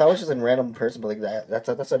 professional. Okay, I thought it was just a random person, but like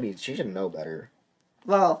that's I mean, she should know better.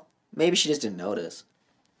 Well, maybe she just didn't notice.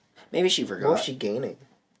 Maybe she forgot. What was she gaining?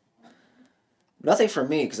 Nothing for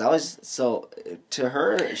me, because I was so to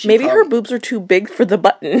her. She Maybe her probably- boobs are too big for the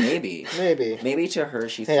button. Maybe. Maybe. Maybe to her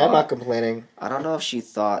she Hey, thought. I'm not complaining. I don't know if she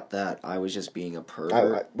thought that I was just being a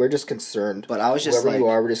pervert. We're just concerned. But I was just whoever you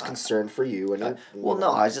like- are, we're just concerned for you. And Well,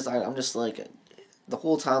 no, I'm just like the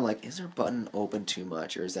whole time like, is her button open too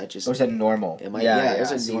much, or is that just? Or is that normal? Am I? Yeah,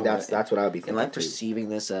 is it see, normal? that's what I would be Am thinking I too. perceiving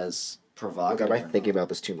this as Like, provocative? am I or thinking not? about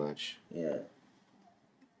this too much? Yeah.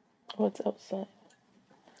 What's outside?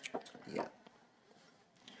 Yeah.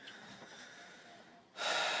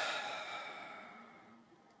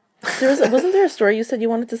 Wasn't there a story you said you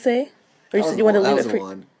wanted to say? Or you said you wanted to that leave was it the for...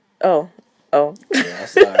 one. Oh. Yeah,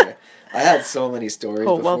 sorry. I had so many stories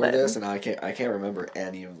Oh, well before then. this, and I can't remember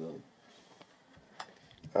any of them.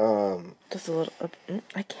 Just a little...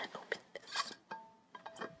 I can't open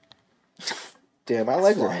this. Damn, my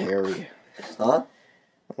legs are hairy. Huh?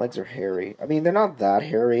 My legs are hairy. I mean, they're not that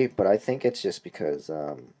hairy, but I think it's just because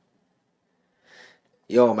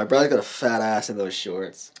Yo, my brother got a fat ass in those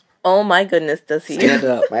shorts. Oh my goodness, does he? Stand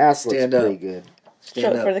up. my ass looks Stand up. pretty good. Show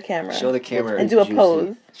Stand it up. for the camera. Show the camera. And do a juicy.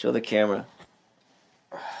 pose. Show the camera.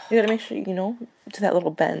 You gotta make sure, you know, do that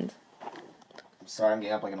little bend. I'm sorry, I'm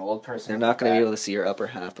getting up like an old person. They're not going to be able to see your upper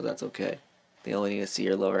half, but that's okay. They only need to see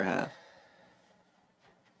your lower half.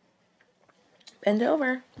 Bend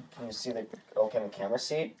over. Can you see the... Oh, can the camera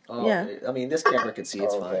see? Oh, Yeah. I mean, this camera can see.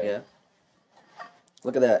 It's Oh, fine, okay. yeah.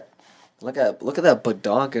 Look at that. Look at that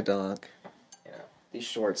badonkadonk. Yeah. These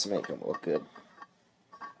shorts make them look good.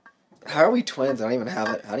 How are we twins? I don't even have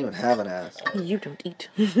it. I don't even have an ass. You don't eat.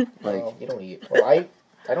 Like, Well, you don't eat. Well, I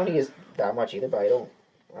don't eat that much either, but I don't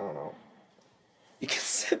know. you can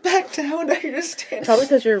sit back down. Now you're just standing. Probably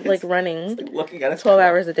because you're like It's running like looking at it. 12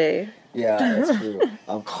 hours a day. Yeah, that's true.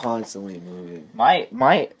 I'm constantly moving. My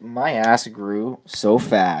ass grew so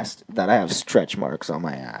fast that I have stretch marks on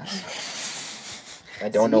my ass. I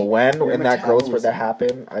don't know when your in that growth where metabolism- that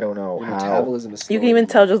happened. I don't know Your how. metabolism is You slowing can even down.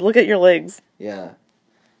 tell, just look at your legs. Yeah,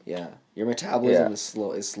 yeah. Your metabolism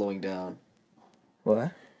Yeah. is slowing down. What? Why'd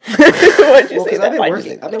you Well, say because that? I've been Why'd you working.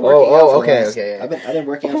 say I've been that? working out for the okay, last, okay, yeah. I've been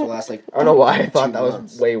working out for the last like. I don't know why I thought 2 that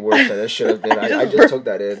months. was way worse than it should have been. I just took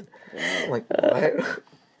that in. I'm like, what?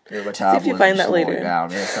 Your metabolism find that slowing later.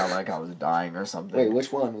 down. It sounded like I was dying or something. Wait,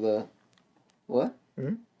 which one? The what?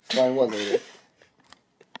 Hmm? Find what later?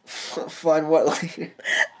 Find what later?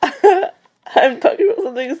 I'm talking about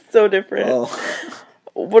something so different. Oh,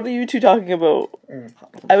 What are you two talking about?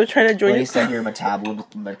 I was trying to join. When you said your metabolism.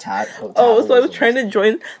 Oh, so I was trying to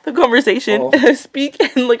join the conversation, Oh. and I speak,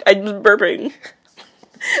 and like I'm just burping.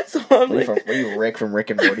 So I'm Were like, you Rick from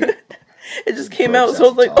Rick and Morty? it just came Burps out. as So I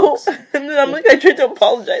was he like, oh, talks. and then I'm like, I tried to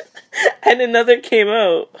apologize, and another came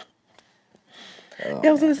out. Oh, Yeah,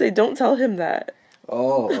 I was gonna say, don't tell him that.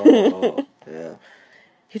 oh, yeah.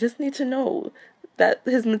 He doesn't need to know that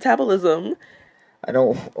his metabolism. I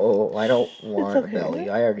don't want okay. a belly.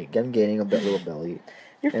 I'm gaining a little belly.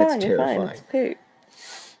 You're It's fine. You're fine. terrifying. It's okay.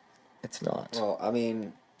 It's not. Well, I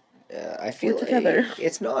mean, I feel We're like together.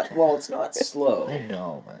 it's not. Well, it's not slow. I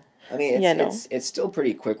know, man. I mean, it's, Yeah, no. it's still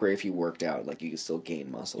pretty quick. Where if you worked out, like you can still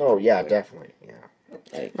gain muscle. Oh pretty yeah, quick. definitely. Yeah.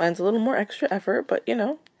 Like, Mine's a little more extra effort, but you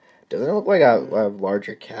know. Doesn't it look like I have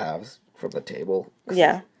larger calves from the table?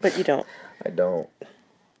 Yeah, but you don't. I don't.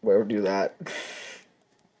 Where do that?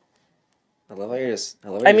 I love how you're just.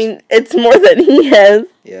 I mean, it's more than he has.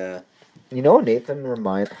 Yeah. You know, Nathan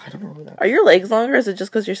reminds. I don't know who that. Are your legs longer, or is it just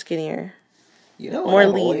because you're skinnier? You know, More I've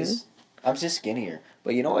lean. always- I'm just skinnier,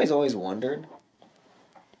 but you know, I've always wondered.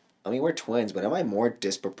 I mean, we're twins, but am I more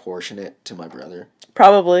disproportionate to my brother?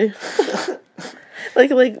 Probably. like,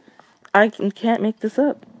 can't make this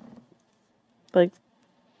up. Like,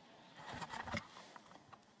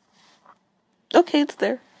 okay, it's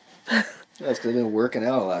there. That's because I've been working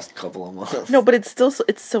out the last couple of months. No, but it's still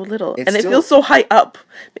it's so little, It's and it still- feels so high up.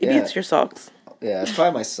 Maybe Yeah. it's your socks. Yeah, it's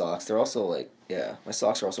probably my socks. They're also like, yeah, my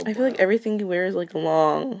socks are also. I feel like brown. everything you wear is like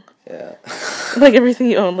long. Yeah. Like everything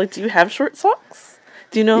you own. Like, do you have short socks?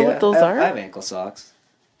 Do you know Yeah, what those I are? have ankle socks.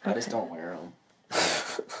 I just don't wear them.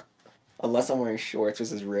 Unless I'm wearing shorts,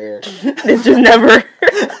 which is rare. It's just never.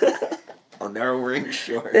 I'm never wearing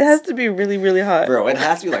shorts. It has to be really, really hot. Bro, it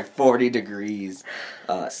has to be like 40 degrees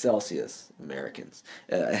Celsius, Americans.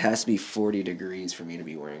 It has to be 40 degrees for me to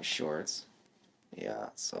be wearing shorts. Yeah,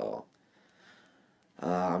 so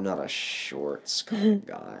I'm not a shorts kind of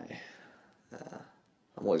guy.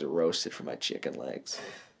 I'm always roasted for my chicken legs.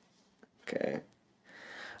 Okay.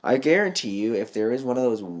 I guarantee you, if there is one of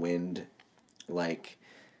those wind, like,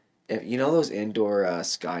 if you know those indoor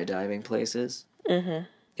skydiving places, Mm-hmm.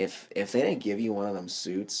 if they didn't give you one of them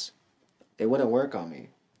suits, it wouldn't work on me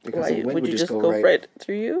because Why the wind would you just go right. right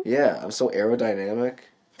through you? Yeah, I'm so aerodynamic.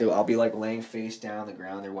 I'll be like laying face down on the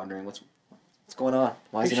ground. They're wondering what's going on.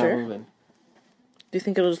 Why is You he sure? not moving? Do you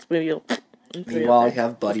think it'll just maybe you'll? Meanwhile, you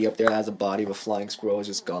have Buddy up there that has a body of a flying squirrel. Is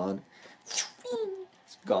just gone.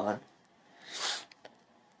 It's gone.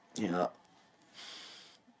 Yeah. What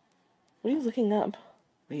What are you looking up?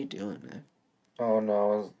 are you doing, man? Oh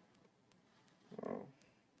no.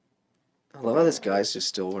 I love how this guy's just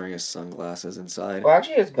still wearing his sunglasses inside. Well,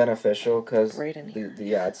 actually, it's beneficial because Bright in here.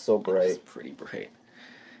 yeah, it's so It's bright. pretty bright.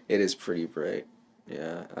 It is pretty bright.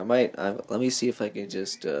 Yeah, let me see if I can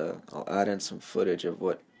just, I'll add in some footage of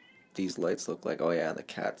what these lights look like. Oh yeah, the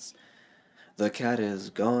cat is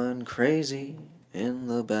going crazy in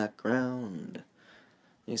the background.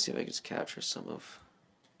 Let me see if I can just capture some of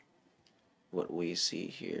what we see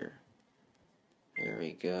here. There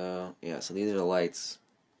we go. Yeah, so these are the lights.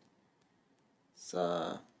 It's,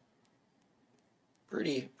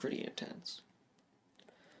 pretty intense.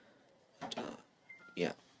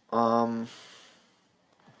 Yeah.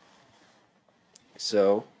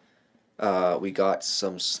 So, we got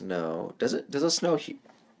some snow. Does it snow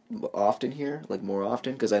often here? Like more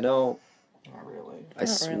often? Because I know. Not really. I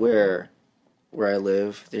swear, where I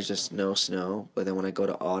live, there's just no snow. But then when I go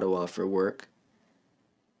to Ottawa for work,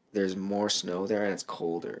 there's more snow there and it's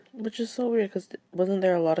colder. Which is so weird, because wasn't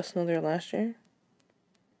there a lot of snow there last year?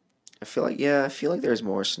 I feel like there's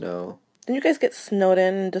more snow. Didn't you guys get snowed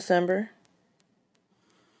in December?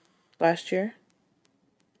 Last year?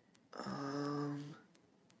 I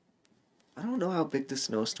don't know how big the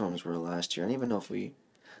snowstorms were last year. I don't even know if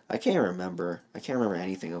I can't remember. I can't remember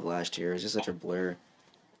anything of last year. It's just such a blur.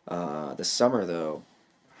 The summer though,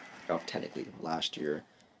 technically last year.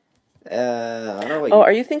 I don't know what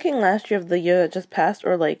are you thinking last year of the year that just passed,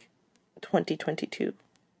 or like 2022?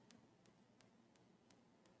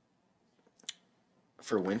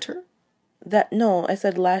 For winter? No, I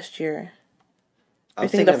said last year. I'm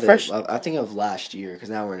thinking of last year, because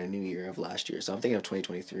now we're in a new year of last year, so I'm thinking of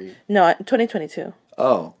 2023. No, 2022.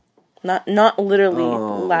 Oh. Not literally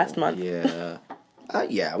last month. Yeah.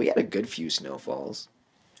 Yeah, we had a good few snowfalls.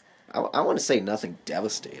 I want to say nothing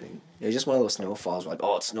devastating. It was just one of those snowfalls where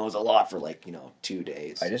it snows a lot for 2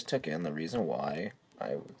 days. I just took in the reason why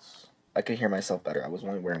I could hear myself better. I was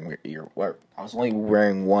only wearing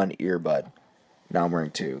one earbud. Now I'm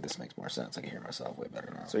wearing 2. This makes more sense. I can hear myself way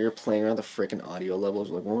better now. So you're playing around the freaking audio levels,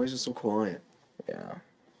 why is it so quiet? Yeah.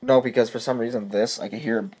 No, because for some reason I can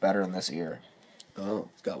hear it better in this ear. Oh,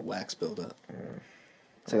 it's got wax buildup.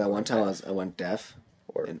 So that one time I went deaf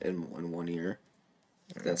in one ear.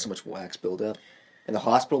 Got so much wax buildup. And the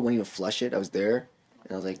hospital wouldn't even flush it. I was there,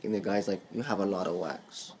 and I was like, and the guy's like, "You have a lot of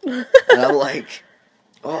wax." And I'm like,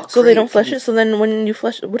 "Oh." So they don't flush it. So then when you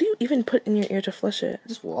flush, what do you even put in your ear to flush it?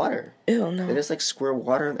 Just water. Ew, no. They just squirt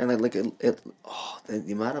water, and the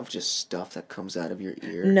amount of just stuff that comes out of your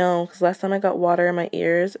ear. No, because last time I got water in my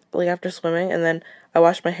ears, after swimming, and then I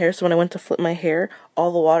washed my hair. So when I went to flip my hair,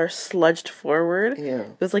 all the water sludged forward. Yeah.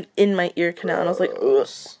 It was in my ear canal, and I was like, ugh.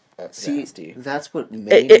 That's See, nasty. that's what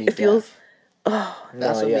made me deaf. Feels. Oh.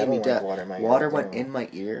 That's what made me deaf. Water ear, went in my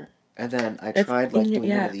ear, and then I tried doing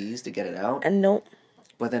one of these to get it out. And nope.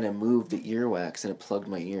 But then it moved the earwax and it plugged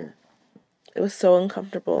my ear. It was so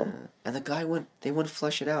uncomfortable. And the guy they wouldn't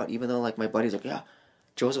flush it out, even though my buddy's like, yeah.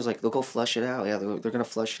 Joseph was like, they'll go flush it out. Yeah, they're gonna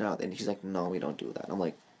flush it out. And he's like, no, we don't do that. I'm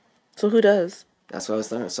like, so who does? That's what I was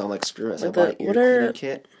thinking. So I'm like, screw it. So I bought an ear cleaning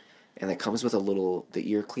kit, and it comes with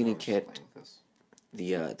the ear cleaning kit.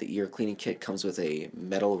 The ear cleaning kit comes with a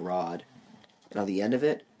metal rod, and on the end of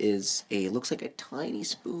it looks like a tiny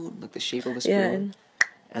spoon, like the shape of a spoon. Yeah.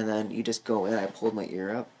 And then you just go in. I pulled my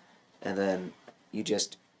ear up, and then you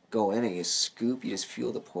just go in and you scoop. You just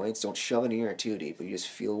feel the points. Don't shove an ear too deep, but you just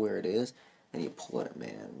feel where it is, and you pull it.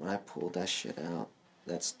 Man, when I pulled that shit out,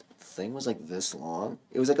 the thing was this long.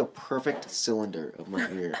 It was like a perfect cylinder of my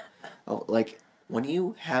ear. When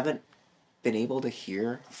you haven't been able to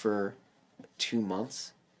hear for 2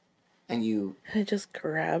 months, and it just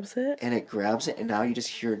grabs it, and now you just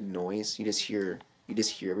hear noise. You just hear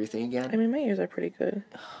everything again. I mean, my ears are pretty good.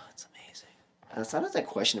 Oh, it's amazing. And sometimes I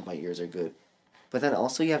question if my ears are good, but then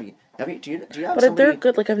also do you have? But if they're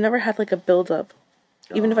good, I've never had a buildup.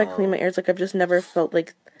 Even if I clean my ears, I've just never felt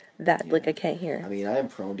that. Yeah. I can't hear. I mean, I am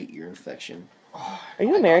prone to ear infection. Are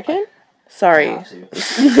you American? Sorry. I'm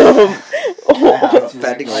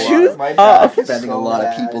offending a lot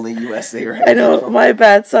of people in the USA right now. I know, my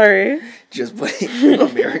bad, sorry. Just putting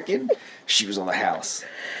American shoes on the house.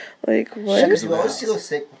 What? Because you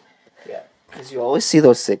always see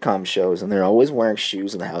those sitcom shows, and they're always wearing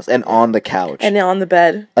shoes in the house and on the couch and on the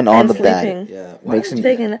bed and on the sleeping. bed. Yeah, makes me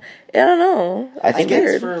taking. I don't know. I think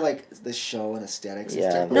it's for the show and aesthetics.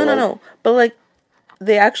 Yeah. No. But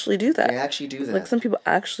they actually do that. They actually do that. Some people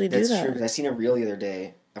actually do that. That's true. Because I seen a reel the other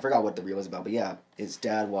day. I forgot what the reel was about, but yeah, his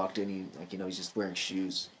dad walked in. He's just wearing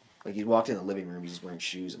shoes. He walked in the living room. He's just wearing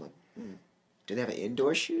shoes. I'm like, do they have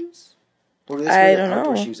indoor shoes? Or do they wear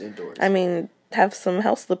outdoor shoes indoors? I mean, have some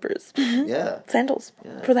house slippers. Yeah. Sandals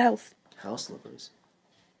for the house. House slippers.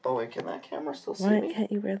 Oh wait, can that camera still see me? Why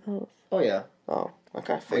can't you wear those? Oh yeah. Oh,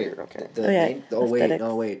 okay. Figured. Okay. Wait.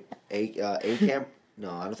 A cam.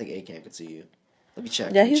 No, I don't think A cam can see you. Let me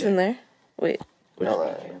check. Yeah, he's in there. Wait. No,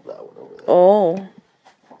 that one over there. Oh.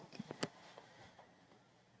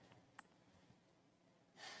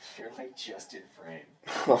 You're just in frame.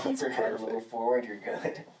 Keep your head a little forward. You're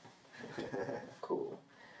good. Cool.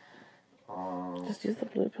 Just use the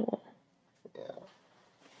blue pillow. Yeah.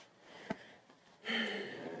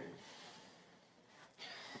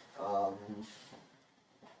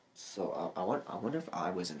 So I want wonder if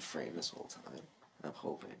I was in frame this whole time. I'm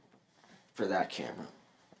hoping. For that camera.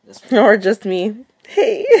 This one. Or just me.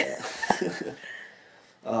 Hey.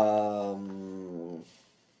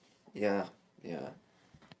 Yeah. Yeah.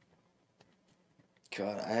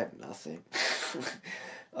 God, I have nothing.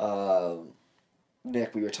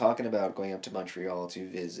 Nick, we were talking about going up to Montreal to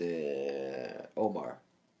visit Omar.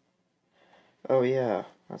 Oh yeah,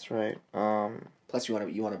 that's right. Plus, you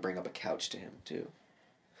want to bring up a couch to him too.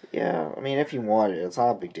 Yeah, I mean, if you want it, it's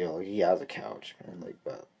not a big deal. Like, he has a couch, and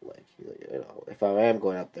if I am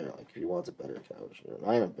going up there, like, if he wants a better couch, or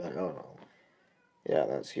not even better, I don't know. Yeah,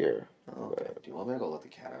 that's here. Oh, okay. Do you want me to go let the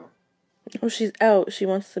cat out? Oh, she's out. She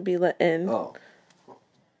wants to be let in. Oh.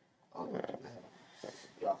 I'll go do that.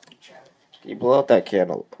 Can you blow out that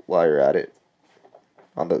candle while you're at it?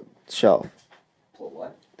 On the shelf. Blow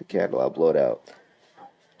what? The candle, I'll blow it out.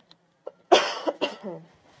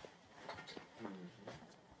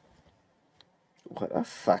 What a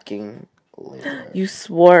fucking loser. You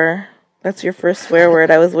swore. That's your first swear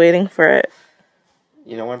word. I was waiting for it.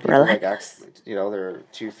 You know when people they're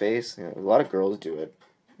two-faced? A lot of girls do it.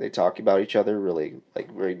 They talk about each other really,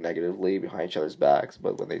 very negatively behind each other's backs,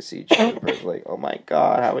 but when they see each other in person, like, oh my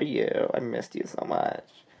god, how are you? I missed you so much.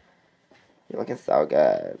 You're looking so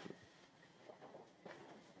good.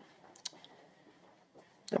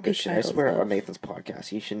 I swear on Nathan's podcast,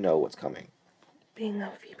 he should know what's coming. Being a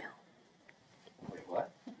female. Wait, what?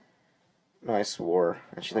 No, I swore.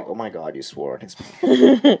 And she's like, oh my god, you swore on his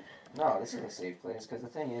podcast. No, this is a safe place, because the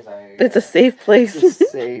thing is, It's a safe place. It's a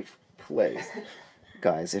safe place.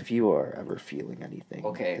 Guys, if you are ever feeling anything...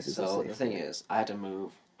 Okay, so the thing is, I had to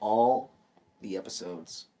move all the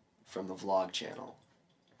episodes from the vlog channel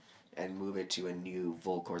and move it to a new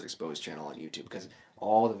Volcor's Exposed channel on YouTube, because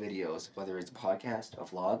all the videos, whether it's a podcast, a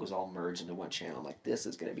vlog, was all merged into one channel. I'm like, this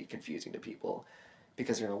is going to be confusing to people,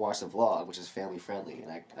 because they're going to watch the vlog, which is family friendly,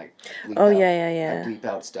 and I bleep out, I bleep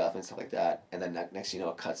out stuff and stuff like that, and then next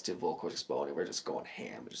it cuts to Volcor's Exposed, and we're just going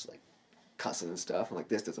ham, just like cussing and stuff. I'm like,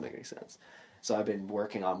 this doesn't make any sense. So I've been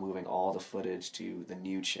working on moving all the footage to the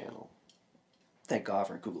new channel. Thank God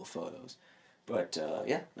for Google Photos. But,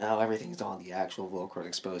 now everything's on the actual Volcor's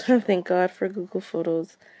Exposed channel. Thank God for Google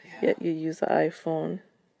Photos. Yeah. Yet you use the iPhone.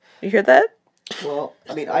 You hear that? Well,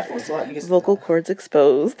 I mean, iPhone still... Vocal cords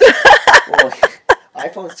exposed. Well,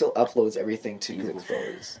 iPhone still uploads everything to Google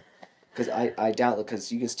Photos. Because I download...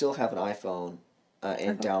 Because you can still have an iPhone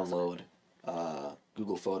and download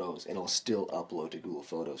Google Photos, and it'll still upload to Google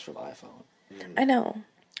Photos from iPhone. I know.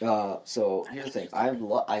 So here's the thing.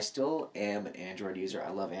 I still am an Android user. I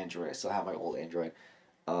love Android. I still have my old Android.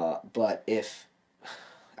 But if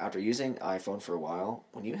after using iPhone for a while,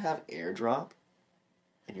 when you have AirDrop,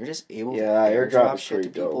 and you're just able to AirDrop shit to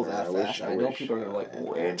people that fast, I know people are gonna like,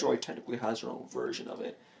 "Oh, Android technically has their own version of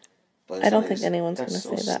it." But I don't think anyone's gonna say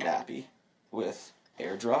that. Snappy with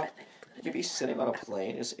AirDrop. You could be sitting on a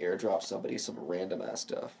plane, just AirDrop somebody some random ass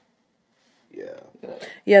stuff.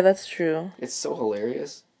 Yeah, that's true. It's so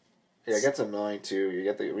hilarious. Yeah, it gets annoying too.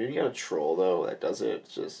 When you get a troll though that does it,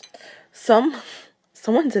 it's just someone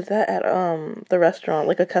did that at the restaurant,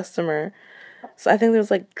 like a customer. So I think there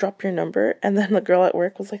was like, drop your number, and then the girl at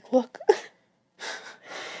work was like, look.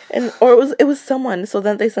 Or it was someone, so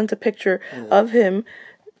then they sent a picture of him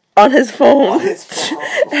on his phone.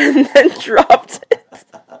 And then dropped it.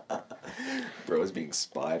 Bro's being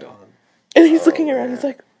spied on. And he's looking around, he's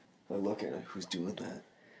like, look at who's doing that.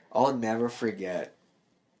 I'll never forget.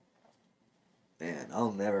 Man,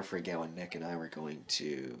 I'll never forget when Nick and I were going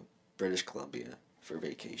to British Columbia for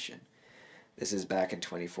vacation. This is back in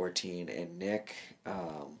 2014, and Nick,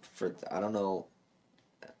 I don't know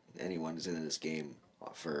anyone who's in this game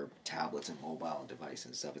for tablets and mobile devices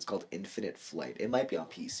and stuff. It's called Infinite Flight. It might be on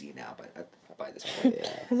PC now, but by this point,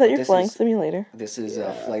 Is that your flying simulator? This is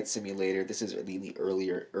a flight simulator. This is in the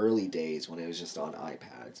early days when it was just on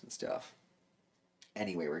iPads and stuff.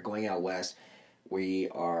 Anyway, we're going out west. We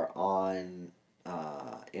are on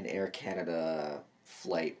an Air Canada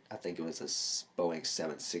flight. I think it was a Boeing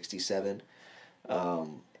 767.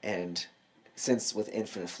 And since with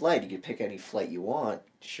Infinite Flight, you can pick any flight you want,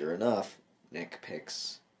 sure enough, Nick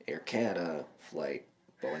picks Air Canada flight,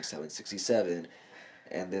 Boeing 767,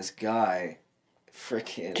 and this guy,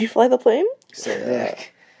 freaking... Do you fly the plane? So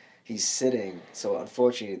Nick, he's sitting, so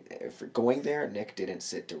unfortunately, for going there, Nick didn't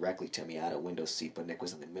sit directly to me. I had a window seat, but Nick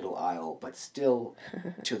was in the middle aisle, but still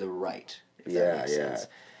to the right, if that makes sense.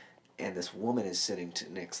 And this woman is sitting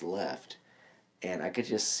to Nick's left, and I could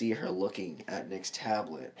just see her looking at Nick's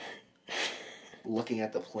tablet, looking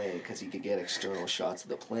at the plane, because he could get external shots of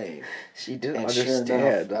the plane. She didn't understand. Sure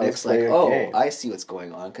enough, Nick's like, I see what's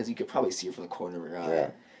going on, because you could probably see her from the corner of your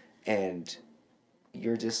eye. And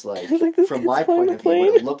you're just like, Like, this from kid's my flying point a of view, what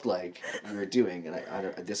plane. it looked like you were doing, and I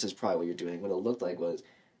don't, this is probably what you're doing. What it looked like was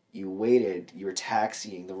you waited, you were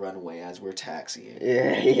taxiing the runway as we're taxiing.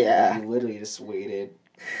 Yeah. You literally just waited.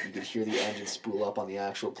 You could hear the engine spool up on the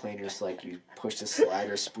actual plane. You're just like, you push the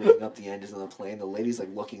slider, spooling up the engines on the plane. The lady's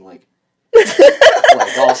like looking like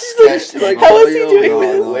all sketched. Like, how is he doing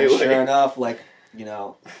this? Wait. Sure enough, like, you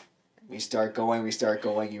know, we start going,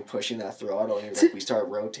 you're pushing that throttle, and you're like, we start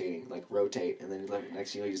rotating, like, rotate, and then like,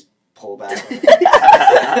 next thing you just pull back.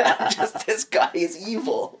 Just, this guy is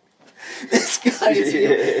evil. This guy is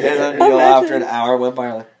evil. And then, after an hour went by,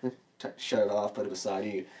 you're like, shut it off, put it beside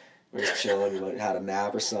you. We're just chilling, we had a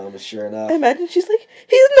nap or something, shure enough. I imagine she's like,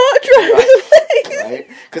 he's not driving the plane. Right?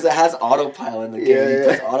 Because it has autopilot in the game. He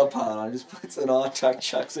puts autopilot on, just puts it on,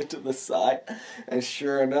 chucks it to the side, and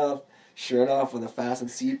sure enough, when the fasten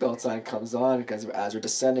seatbelt sign comes on, because as we're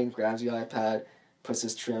descending, grabs the iPad, puts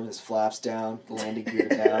his trim, his flaps down, the landing gear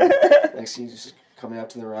down. Next thing he's just coming up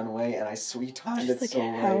to the runway, and he timed it so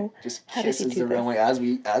right. Just kisses the runway as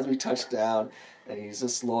we touch down, and he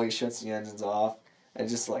just slowly shuts the engines off, and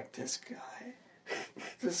just like, this guy,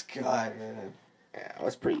 man. Yeah, I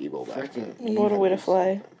was pretty evil back then. What a way to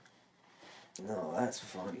fly. No, that's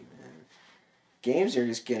funny, man. Games are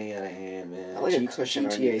just getting out of hand, man. I like a cushion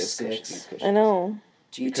GTA underneath 6. I know.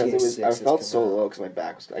 Because I felt so low because my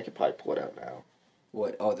back was. I could probably pull it out now.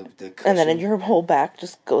 What? Oh, the cushion. And then your whole back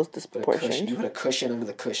just goes You disproportioned. put a cushion under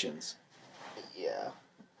the cushions. Yeah.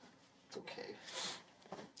 It's okay.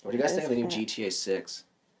 What do you guys think of the new GTA 6?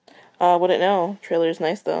 Wouldn't know. Trailer's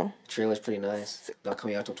nice though. Trailer's pretty nice. Not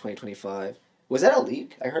coming out till 2025. Was that a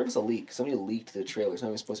leak? I heard it was a leak. Somebody leaked the trailer. It's not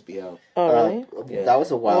even supposed to be out. Oh really? Yeah. That was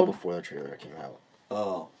a while before the trailer came out.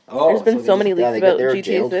 Oh. There's been so many leaks about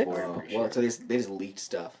GTA 6. Well, so they just leaked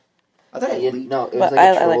stuff. I thought it leaked. No, it But was like a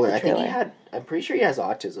I like troller. the I think trailer. I'm pretty sure he has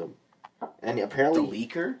autism. And apparently... The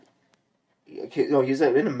leaker? No, he's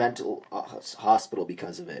in a mental hospital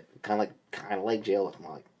because of it. Kind of like jail.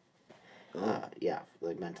 Yeah,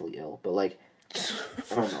 like mentally ill. But like,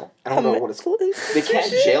 I don't know. I don't know what it's... They can't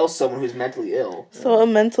jail someone who's mentally ill. So a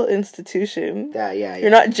mental institution. Yeah. You're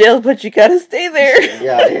not jailed, but you gotta stay there.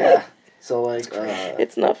 Yeah. So like...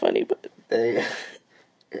 It's not funny, but... They...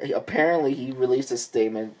 Apparently, he released a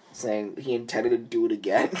statement saying he intended to do it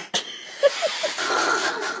again.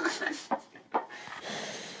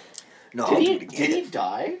 No, Did he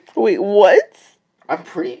die? Wait, what? I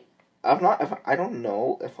don't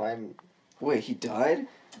know if I'm... Wait, he died?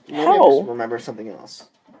 How? Remember something else.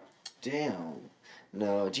 Damn.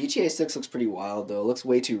 No, GTA 6 looks pretty wild, though. It looks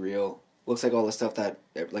way too real. Looks like all the stuff that,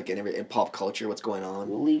 like, in pop culture, what's going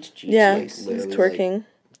on. Leaked GTA Yeah, 6. he's twerking.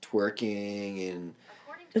 Like, twerking and...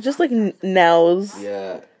 It's just like now's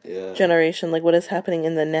Yeah. generation, like what is happening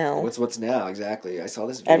in the now. What's now, exactly. I saw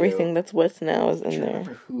this video. Everything that's what's now is in I there.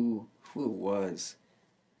 remember who it was.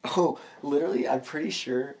 Oh, literally, I'm pretty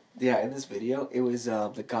sure... Yeah, in this video, it was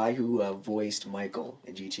the guy who voiced Michael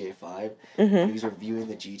in GTA 5. Mm-hmm. He's reviewing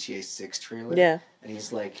the GTA 6 trailer. Yeah. And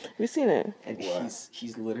he's like... We've seen it. And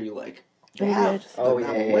he's literally like... Yeah.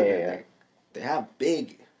 They have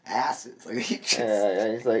big asses. Like,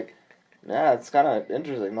 Yeah, he's like, nah, it's kind of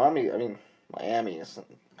interesting. Miami,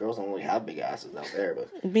 girls don't really have big asses out there,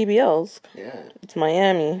 but... BBLs. Yeah. It's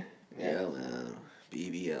Miami. Yeah, man.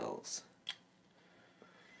 BBLs.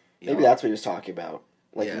 Maybe that's what he was talking about.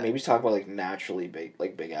 Like, Yeah. maybe he's talking about, like, naturally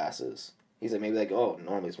big asses. He's like, maybe like, oh,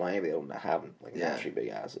 normally it's Miami, they don't have, like, naturally big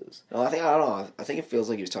asses. No, I don't know. I think it feels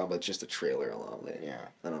like he was talking about just the trailer alone. Yeah.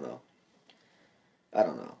 I don't know.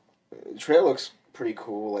 The trailer looks pretty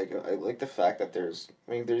cool. Like, I like the fact that there's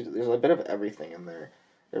a bit of everything in there.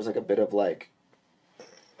 There's, like, a bit of, like,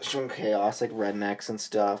 showing chaos, like, rednecks and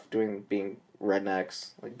stuff, being rednecks.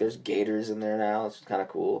 Like, there's gators in there now. It's kind of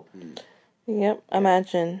cool. Yep,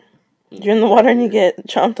 imagine. You're in the water and you get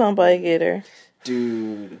chomped on by a gator.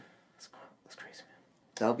 Dude. That's crazy, man.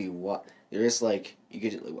 That'll be what? You're just like, you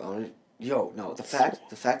get, the fact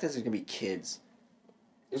that there's gonna be kids.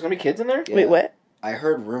 There's gonna be kids in there? Yeah. Wait, what? I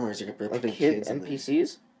heard rumors you're gonna be putting kids in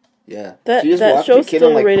NPCs? there. That show's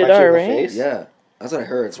still rated R, right? Yeah. That's what I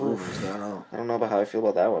heard. It's rumors, but I don't know. I don't know about how I feel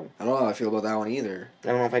about that one. I don't know how I feel about that one either. I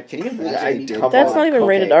don't know if I Can you imagine? That's not even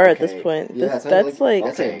rated R at this point. Yeah, That's like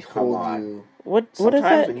okay, come told on. you. what is Sometimes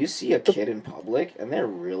that? when you see a kid in public and they're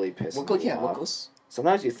really pissing you off,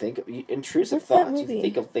 sometimes you think of intrusive What's that thoughts. You movie?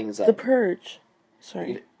 think of things that The Purge.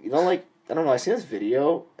 Sorry. you know, like, I don't know. I seen this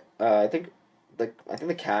video. I think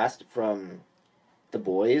the cast from The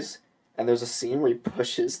Boys, and there's a scene where he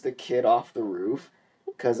pushes the kid off the roof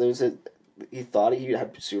because he thought he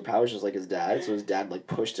had superpowers just like his dad, so his dad like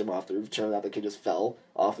pushed him off the roof. Turned out the kid just fell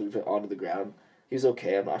off the roof onto the ground. He was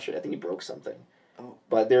okay. I'm not sure. I think he broke something. Oh.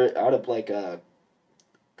 But they're out of like a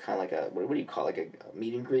kind of like a what do you call it, like a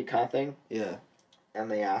meet and greet kind of thing. Yeah. And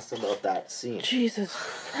they asked him about that scene. Jesus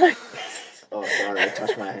Christ. Oh, sorry, I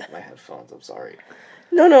touched my headphones. I'm sorry.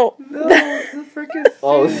 No. No, the freaking.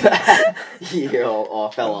 Oh, that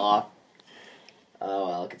fell off. Oh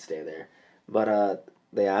well, it could stay there. But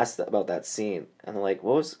they asked about that scene, and they're like,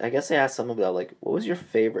 I guess they asked something about like, what was your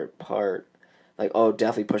favorite part? Like, oh,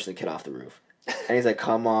 definitely pushing the kid off the roof. And he's like,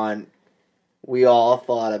 come on, we all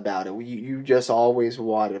thought about it. You just always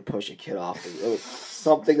wanted to push a kid off the roof.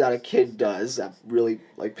 Something that a kid does that really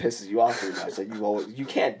like pisses you off very much. Like you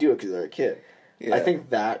can't do it because they're a kid. Yeah. I think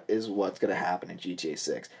that is what's gonna happen in GTA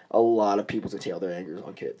 6. A lot of people to tail their angers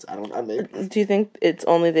on kids. Do you think it's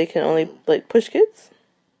only they can only like push kids?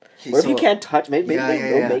 What if you can't touch? Maybe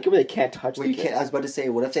they'll make it where they can't touch the kids. I was about to say,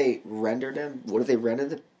 what if they rendered them? What if they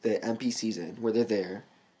rendered the NPCs in where they're there,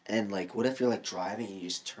 and like, what if you're like driving and you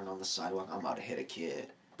just turn on the sidewalk? I'm about to hit a kid,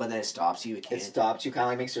 but then it stops you. It stops you, kind of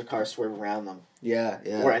like makes your car swerve around them. Yeah.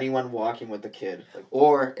 Or anyone walking with the kid. Like,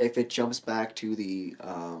 or if it jumps back to the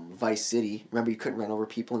Vice City. Remember, you couldn't run over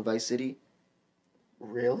people in Vice City.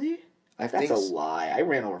 Really? That's a lie. I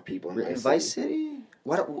ran over people in Vice City.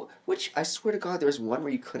 What? Which I swear to God, there was one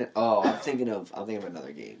where you couldn't. Oh, I'm thinking of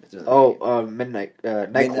another game. Midnight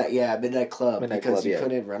Midnight Club. Because you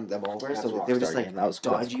couldn't run them over, That's so they were just like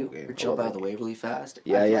dodge you or jump out of the way really fast.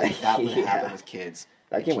 That would happen with kids.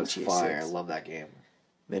 That game was fire. I love that game.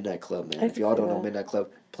 Midnight Club, man. If y'all don't know Midnight Club,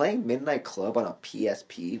 playing Midnight Club on a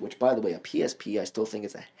PSP, which by the way, a PSP, I still think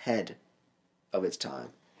is ahead of its time.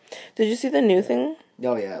 Did you see the new thing?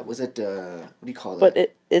 No, yeah. Was it what do you call that?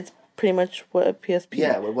 But it's pretty much what a PSP.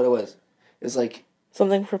 Yeah, what it was. It was like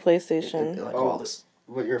something for PlayStation.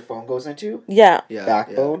 What your phone goes into? Yeah.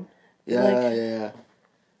 Backbone. Yeah.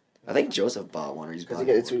 I think Joseph bought one, or he's bought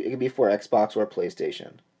it can be for Xbox or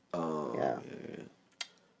PlayStation. Oh. Yeah.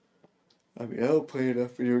 I mean, I don't play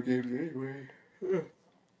enough video games anyway.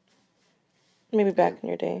 Maybe back in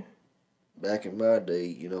your day. Back in my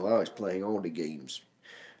day, I was playing all the games.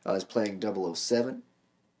 I was playing 007.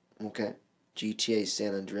 Okay. GTA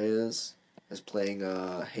San Andreas. I was playing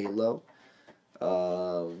Halo.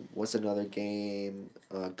 What's another game?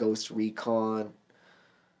 Ghost Recon.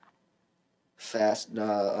 What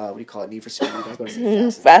do you call it? Need for Speed. I was going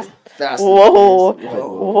to say Fast.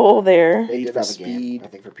 Whoa there. They did have a game, I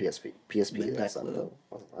think, for PSP. That's something.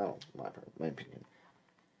 My opinion.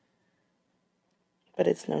 But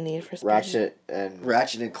it's no Need for Speed. Ratchet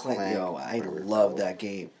and Clank. Yo, I love that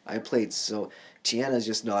game. I played so. Tiana's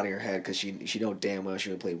just nodding her head because she know damn well she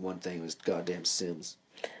only played one thing. It was goddamn Sims.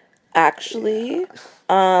 Actually,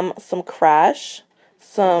 some Crash,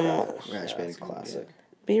 some Crash Bandicoot classic.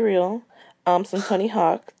 Be Real. Some Tony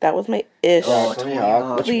Hawk. That was my ish. Oh, Tony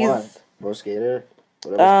Hawk. Which Please. one? Pro Skater?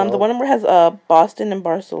 The one where it has Boston and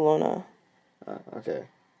Barcelona. Okay.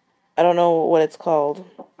 I don't know what it's called.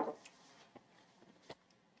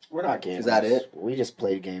 We're not gamers. Is that it? We just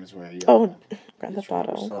played games where Grand Theft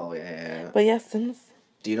Auto. Oh yeah. But yeah, Sims.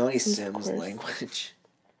 Do you know any Sims language?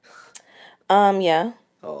 Yeah.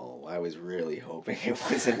 Oh, I was really hoping it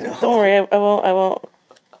wasn't. No. Don't worry, I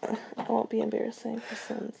won't be embarrassing for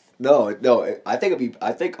Sims. No. I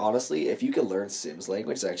think honestly, if you can learn Sims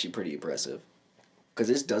language, it's actually pretty impressive. Because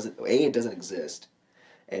it doesn't exist,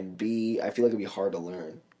 and B, I feel like it'd be hard to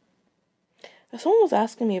learn. Someone was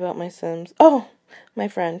asking me about my Sims. Oh, my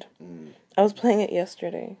friend. I was playing it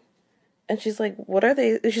yesterday, and she's like, "What are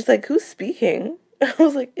they?" She's like, "Who's speaking?" I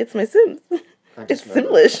was like, "It's my Sims. It's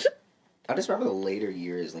Simlish." I just remember the later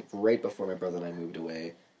years, like right before my brother and I moved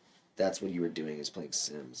away. That's what you were doing, is playing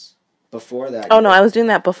Sims. Before that. Oh no, I was doing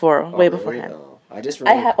that before, way really? beforehand. Oh, I just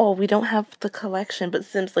remember. We don't have the collection, but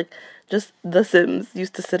Sims, like just the Sims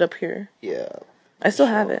used to sit up here. Yeah. I still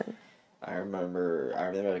have it. I remember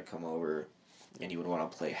I'd come over, and you would want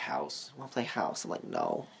to play house. Want to play house? I'm like,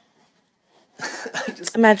 no.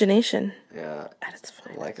 Imagination. Yeah. At its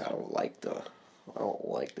finest. I don't like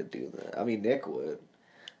to do that. I mean, Nick would,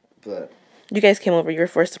 but. You guys came over. You were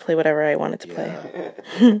forced to play whatever I wanted to play.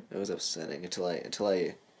 It was upsetting until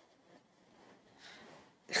I.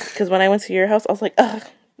 Because when I went to your house, I was like, ugh,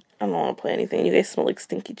 I don't want to play anything. You guys smell like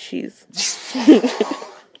stinky cheese.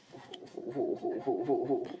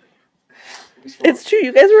 It's true.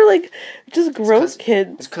 You guys were like just gross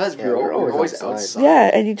kids. It's because we were always outside.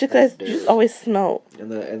 Yeah, and you just always smell.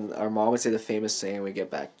 And our mom would say the famous saying when we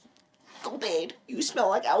get back, "Go, babe, you smell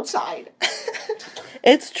like outside."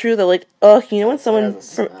 It's true though. Like, ugh, you know when someone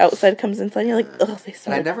from outside comes inside, you're like, ugh, they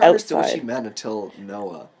smell. And I never understood what she meant until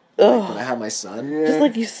Noah. Like, when I had my son. Just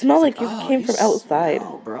like you smell like you came from outside.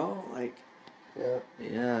 Smell, bro. Like.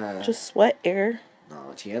 Yeah. Just sweat air.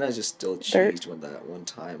 No, Tiana's just still cheesed when that one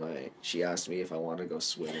time she asked me if I wanted to go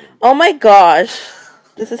swimming. Oh my gosh.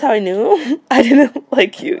 This is how I knew I didn't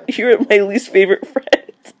like you. You were my least favorite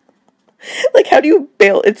friend. Like, how do you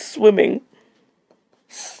bail? It's swimming.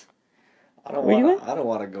 I don't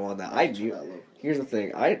want to go on that. Here's the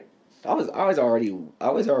thing. I was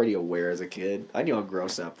already aware as a kid. I knew how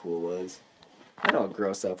gross that pool was. I know how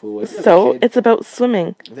gross that pool was. So it's about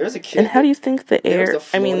swimming. There's a kid. And how do you think the air? There's a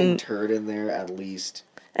floating turd in there at least.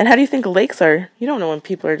 And how do you think lakes are? You don't know when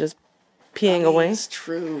people are just peeing away. It's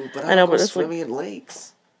true, but I don't go swimming in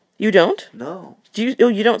lakes. You don't? No.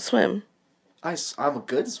 You don't swim? I'm a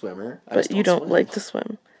good swimmer. But you don't like to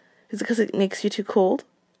swim. Is it because it makes you too cold?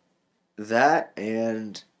 That,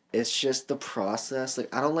 and it's just the process.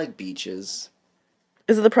 Like, I don't like beaches.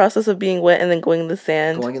 Is it the process of being wet and then going in the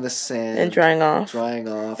sand? Going in the sand. And drying off.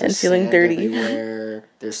 And feeling dirty. Everywhere.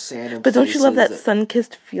 There's sand in But don't you love that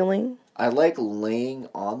sun-kissed feeling? I like laying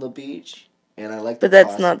on the beach. And I like But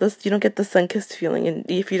that's not this. You don't get the sun-kissed feeling. And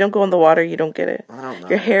if you don't go in the water, you don't get it. I don't know.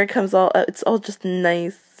 Your hair comes all out. It's all just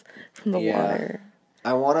nice from the water.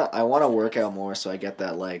 I wanna work out more so I get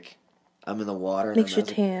that, like, I'm in the water. Makes you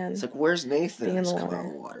tan. It's like, where's Nathan? Being in the come water. out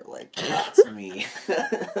of the water. Like, that's me.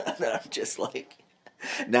 And I'm just like,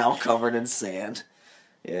 now covered in sand.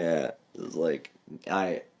 Yeah, it's like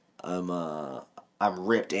I'm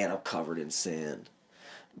ripped and I'm covered in sand.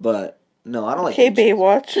 But no, I don't like. Okay, beaches.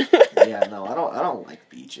 Baywatch. Yeah, no, I don't like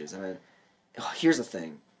beaches. I mean, here's the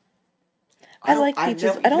thing. I like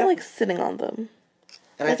beaches. I don't like sitting on them.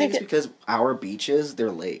 And I think it's because our beaches,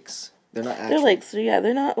 they're lakes. They're not actually. They're lakes. So yeah,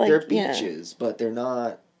 they're not like. They're beaches, but they're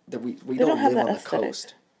not. We don't live on the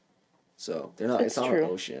coast, so they're not. It's not an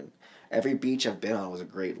ocean. Every beach I've been on was a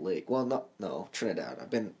Great Lake. Well, no, Trinidad. I've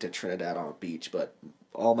been to Trinidad on a beach, but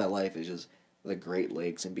all my life is just the Great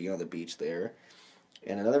Lakes and being on the beach there.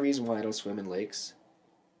 And another reason why I don't swim in lakes,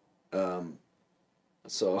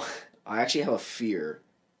 so I actually have a fear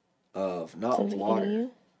of not something water. eating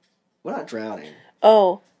you? We're not drowning.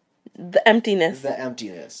 Oh, the emptiness. The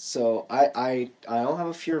emptiness. So I don't have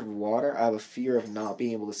a fear of water. I have a fear of not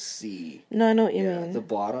being able to see. No, I know what you mean. The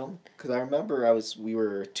bottom. Because I remember we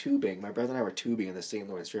were tubing. My brother and I were tubing in the St.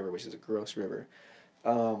 Lawrence River, which is a gross river.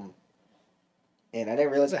 And I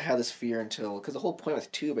didn't realize I had this fear until... Because the whole point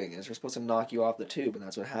with tubing is you're supposed to knock you off the tube, and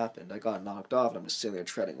that's what happened. I got knocked off, and I'm just sitting there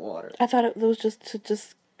treading water. I thought it was just to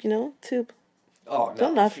tube. Oh, no.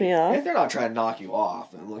 Don't knock me off. If they're not trying to knock you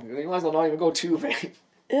off, then like, you might as well not even go tubing.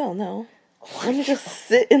 Ew, no. Let me just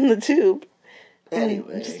sit in the tube.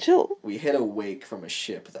 Anyway, just chill. We hit a wake from a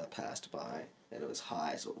ship that passed by, and it was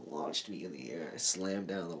high, so it launched me in the air. I slammed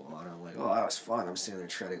down in the water. I'm like, oh, that was fun. I'm sitting there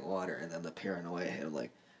treading water, and then the paranoia hit. I'm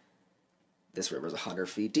like, this river's 100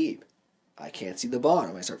 feet deep. I can't see the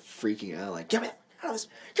bottom. I start freaking out, like, get me out of this.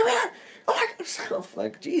 Get me out. Oh my God. So I'm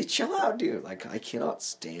like, geez, chill out, dude. Like, I cannot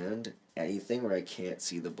stand anything where I can't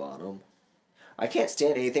see the bottom. I can't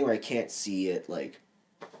stand anything where I can't see it, like,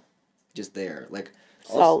 just there. Like,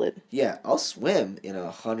 solid. I'll swim in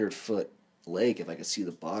a 100-foot lake if I can see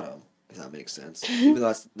the bottom, if that makes sense. Even though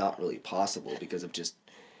that's not really possible because of just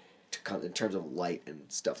in terms of light and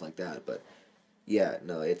stuff like that. But yeah,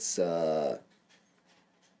 no, it's no,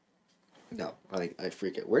 I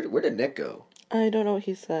freak it. Where did Nick go? I don't know what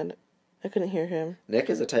he said. I couldn't hear him.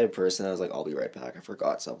 Nick is the type of person I was like, I'll be right back. I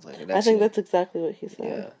forgot something. And I think that's exactly what he said.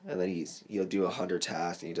 Yeah, and then he'll do 100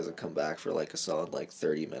 tasks and he doesn't come back for like a solid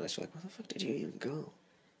 30 minutes. You're like, where the fuck did you even go?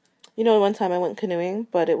 You know, one time I went canoeing,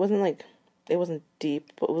 but it wasn't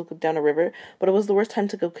deep, but it was down a river. But it was the worst time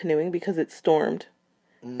to go canoeing because it stormed.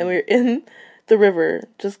 And we were in the river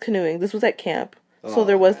just canoeing. This was at camp. So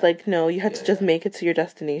there was you had to just make it to your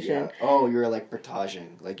destination. Yeah. Oh, you were like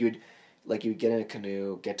portaging. You'd get in a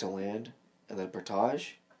canoe, get to land, and then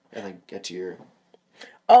portage, and then get to your...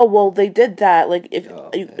 Oh, well, they did that. Like,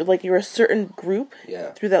 if you're a certain group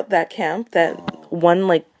through that camp, that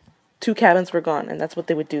one, 2 cabins were gone, and that's what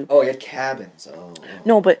they would do. Oh, you had cabins. Oh.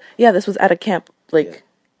 No, but, yeah, this was at a camp,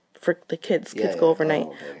 for the kids. Kids go overnight.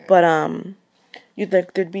 Oh, okay.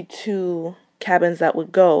 But, there'd be 2 cabins that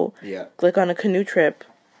would go, on a canoe trip.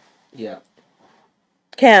 Yeah.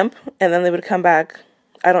 Camp, and then they would come back.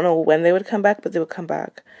 I don't know when they would come back, but they would come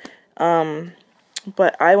back.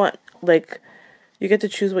 But I want, you get to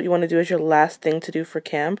choose what you want to do as your last thing to do for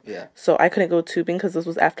camp. Yeah. So I couldn't go tubing because this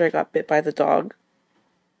was after I got bit by the dog.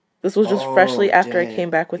 This was just freshly after I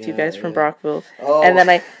came back with you guys from Brockville. Oh. And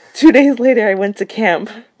then 2 days later, I went to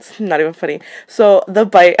camp. It's not even funny. So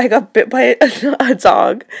I got bit by a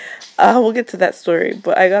dog. We'll get to that story,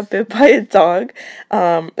 but I got bit by a dog.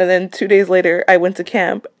 And then 2 days later, I went to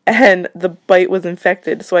camp and the bite was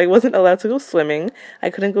infected. So I wasn't allowed to go swimming. I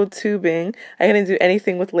couldn't go tubing. I couldn't do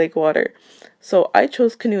anything with lake water. So I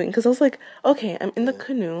chose canoeing because I was like, okay, I'm in the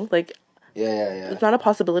canoe. Like, Yeah. it's not a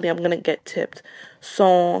possibility I'm going to get tipped.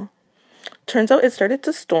 So turns out it started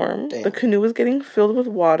to storm. Damn. The canoe was getting filled with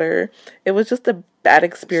water. It was just a bad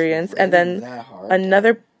experience. And then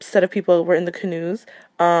another set of people were in the canoes.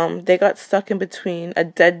 They got stuck in between a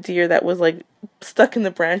dead deer that was like stuck in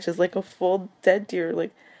the branches, like a full dead deer,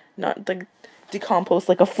 like not like decomposed,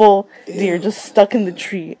 like a full deer just stuck in the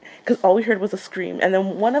tree. Because all we heard was a scream. And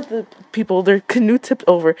then one of the people, their canoe tipped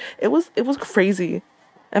over. It was crazy.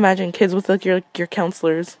 Imagine kids with like your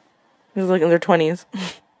counselors. It was like in their 20s.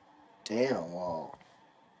 Damn, wow.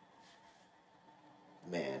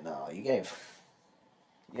 Man, no, you getting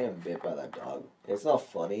bit by that dog. It's not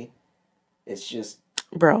funny. It's just,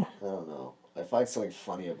 Bro. I don't know. I find something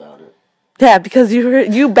funny about it. Yeah, because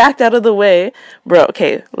you backed out of the way. Bro,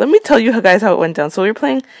 okay, let me tell you guys how it went down. So we were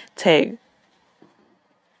playing tag.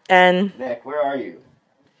 And Nick, where are you?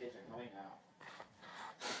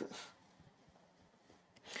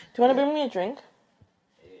 do you want to bring me a drink?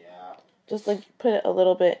 Yeah. Just like put it a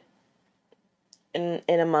little bit in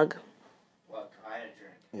a mug. What kind of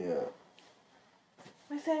drink? Yeah.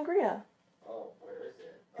 My sangria. Oh, where is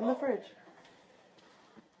it? In the fridge.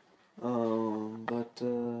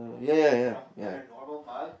 Yeah. Normal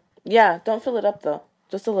mug? Yeah, don't fill it up though.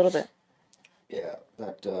 Just a little bit. Yeah,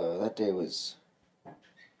 that day was,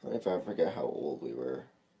 if I forget how old we were,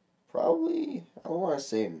 probably, I don't want to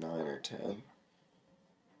say 9 or 10.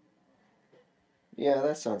 Yeah,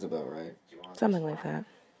 that sounds about right. Something like that.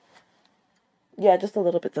 Yeah, just a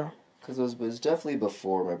little bit though. Because it was definitely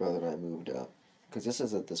before my brother and I moved up. Because this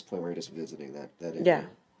is at this point where we're just visiting that area. Yeah.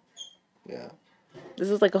 Yeah. This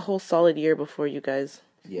is like a whole solid year before you guys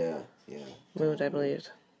Yeah. moved, I believe.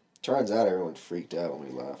 Turns out everyone freaked out when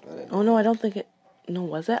we left. I didn't know. Oh no, I don't think it. No,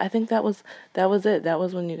 was it? I think that was it. That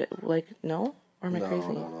was when you like no, or am I crazy?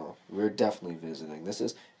 No. We're definitely visiting. This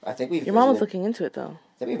is. I think we. Your mom was looking into it though.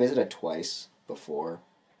 I think we visited twice before.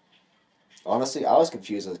 Honestly, I was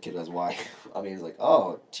confused as a kid as why. I mean, it's like,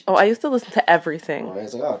 oh. I used to listen to everything. Oh,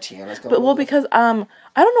 it's like, oh, Tiana's coming. But because I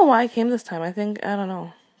don't know why I came this time. I don't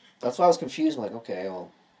know. That's why I was confused. I'm like, okay,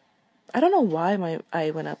 well. I don't know why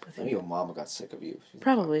I went up with you. Maybe your mama got sick of you.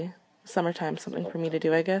 Probably summertime, something for me to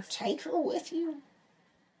do, I guess. Take her with you.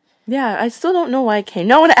 Yeah, I still don't know why I came.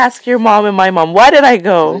 Now I want to ask your mom and my mom. Why did I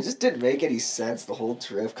go? It just didn't make any sense the whole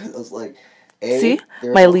trip because I was like, see,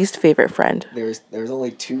 my least favorite friend. There's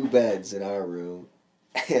only 2 beds in our room,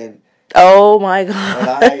 and oh my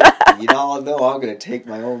god! And I'm gonna take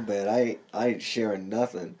my own bed. I ain't sharing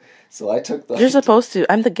nothing. So I took the. You're supposed to.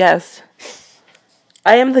 I'm the guest.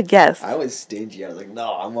 I am the guest. I was stingy. I was like,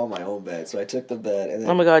 no, I'm on my own bed. So I took the bed, and then,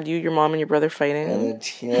 oh my god, your mom and your brother fighting. And then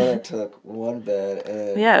Tiana took one bed,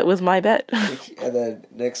 and yeah, it was my bed. And then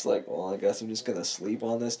Nick's like, well, I guess I'm just gonna sleep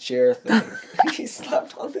on this chair thing. He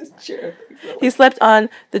slept on this chair. He slept on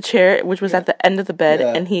the chair, which was at the end of the bed,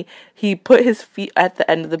 and he put his feet at the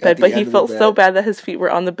end of the bed, but he felt so bad that his feet were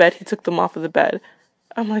on the bed, he took them off of the bed.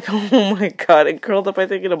 I'm like, oh my god, and curled up, I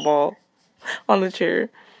think, in a ball on the chair.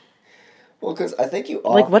 Well, because I think you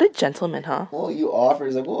offer, like, what a gentleman, huh? Well, you offer.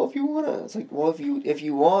 He's like, well, if you wanna, it's like, well, if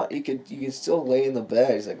you want, you can still lay in the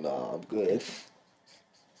bed. He's like, no, I'm good.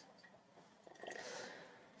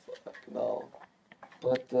 No,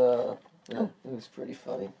 but it was pretty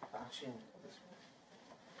funny.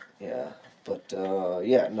 Yeah, but no,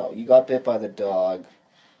 you got bit by the dog.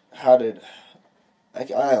 How did?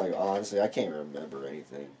 Honestly, I can't remember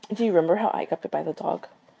anything. Do you remember how I got bit by the dog?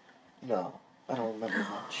 No, I don't remember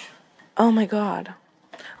much. Oh my god.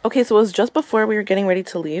 Okay, so it was just before we were getting ready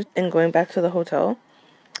to leave and going back to the hotel.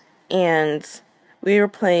 And we were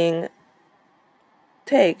playing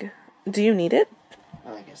tag. Do you need it?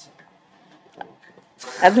 I guess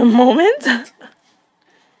so. At the moment?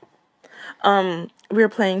 We were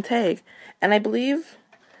playing tag. And I believe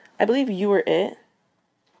you were it.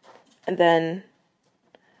 And then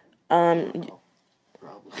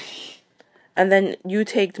Probably. and then you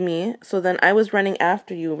tagged me, so then I was running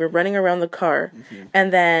after you. We're running around the car. Mm-hmm.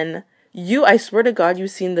 And then I swear to God, you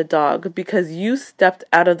seen the dog because you stepped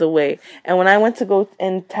out of the way. And when I went to go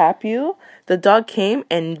and tap you, the dog came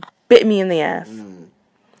and bit me in the ass.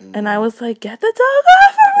 Mm-hmm. And I was like, get the dog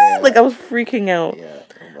off of me! Yeah. Like, I was freaking out. Yeah.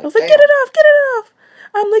 I was like, get it off!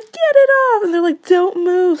 I'm like, get it off! And they're like, don't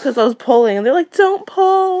move, because I was pulling. And they're like, don't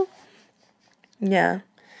pull! Yeah.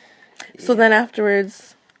 So then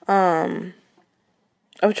afterwards, I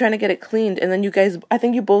was trying to get it cleaned, and then you guys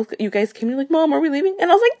came, you're like, Mom, are we leaving?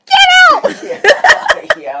 And I was like, get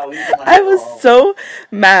out! Yeah, I was so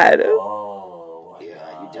mad. Oh,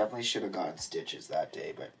 yeah, you definitely should have gotten stitches that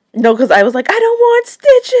day, but No, because I was like, I don't want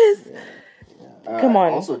stitches. Come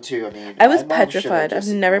on. Also, too, I mean, I was my mom petrified. should've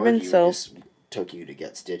I've never ignored been you so. and just took you to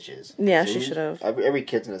get stitches. Yeah, she should have. Every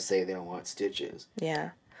kid's gonna say they don't want stitches. Yeah,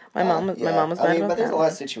 my mom was mad about but there's that. a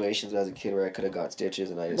lot of situations as a kid where I could have got stitches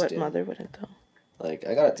and I just didn't. What mother wouldn't though? Like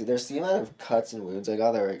I got there's the amount of cuts and wounds I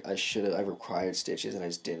got there. I required stitches and I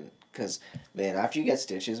just didn't. Cause man, after you get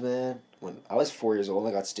stitches, man, when I was 4 years old,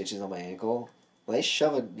 I got stitches on my ankle. When they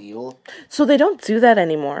shove a needle. So they don't do that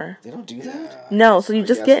anymore. They don't do that. No, so you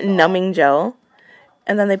just get numbing gel,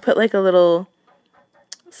 and then they put like a little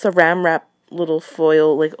saran wrap little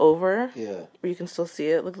foil like over. Yeah. Where you can still see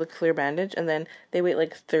it, like the clear bandage, and then they wait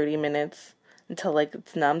like 30 minutes until like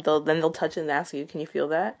it's numb. Then they'll touch it and ask you, "Can you feel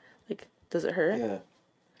that? Like, does it hurt?" Yeah.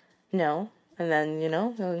 No, and then you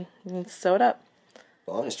can sew it up.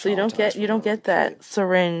 Well, so you don't get that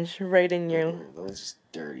syringe right in your. That was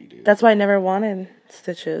just dirty, dude. That's why I never wanted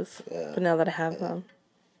stitches. Yeah. But now that I have them.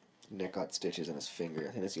 Nick got stitches on his finger.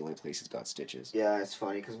 I think that's the only place he's got stitches. Yeah, it's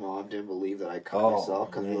funny because Mom didn't believe that I cut myself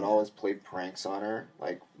because we would always play pranks on her,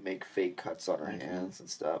 like make fake cuts on her hands and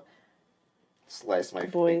stuff. Slice my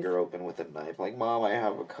finger open with a knife. Like, Mom, I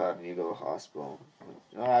have a cut and you go to the hospital.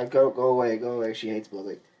 No, go away. She hates blood.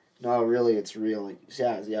 Like, no, really, it's real. Like,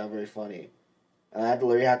 yeah, very funny. And I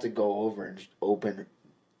literally had to go over and open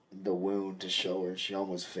the wound to show her. She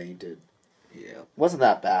almost fainted. Yeah. It wasn't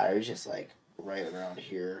that bad. It was just like right around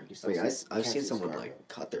here. I've seen someone like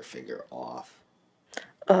cut their finger off.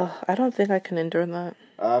 I don't think I can endure that.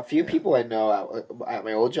 A few people I know at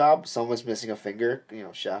my old job, someone was missing a finger,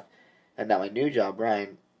 chef. And at my new job,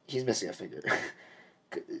 Brian, he's missing a finger.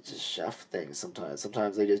 It's just chef things sometimes.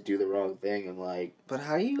 Sometimes they just do the wrong thing and like. But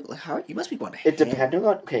how you must be going. Depending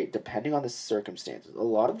on the circumstances. A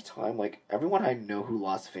lot of the time, like everyone I know who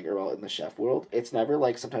lost a finger in the chef world, it's never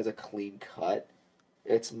like sometimes a clean cut.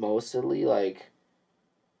 It's mostly like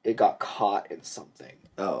it got caught in something.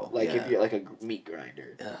 Oh, like if you're like a meat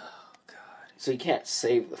grinder. Oh God! So you can't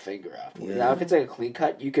save the finger afterwards. Yeah. Now if it's like a clean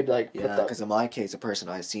cut, you could like put because in my case, a person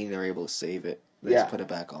I seen, they're able to save it. They just put it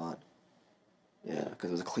back on. Yeah, because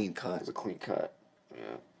it was a clean cut. It was a clean cut.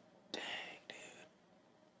 Yeah. Dang, dude.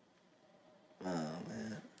 Oh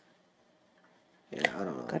man. Yeah, I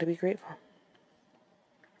don't know. Gotta be grateful.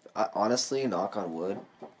 Honestly, knock on wood,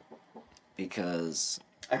 because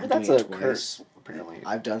I heard that's a curse. Apparently,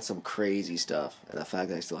 I've done some crazy stuff, and the fact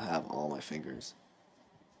that I still have all my fingers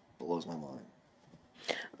blows my mind.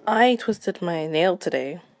 I twisted my nail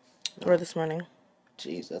today, or this morning.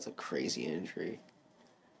 Jeez, that's a crazy injury.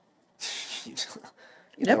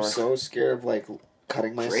 I'm so scared of like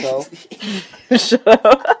cutting myself. Shut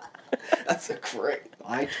up. That's a great.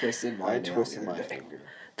 I twisted my finger.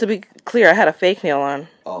 To be clear, I had a fake nail on.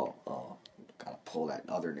 Oh, gotta pull that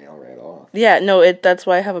other nail right off. Yeah, no, that's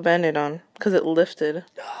why I have a Band-Aid on, because it lifted.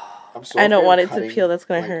 I don't want it to peel. That's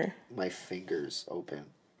gonna hurt. My fingers open.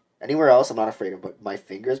 Anywhere else, I'm not afraid of, but my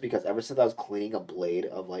fingers, because ever since I was cleaning a blade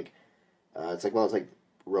of like, it's like one of those like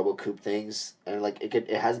RoboCoupe things, and like it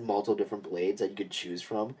has multiple different blades that you could choose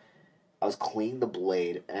from. I was cleaning the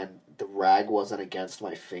blade, and the rag wasn't against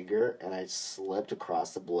my finger, and I slipped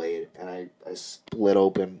across the blade, and I split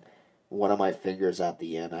open one of my fingers at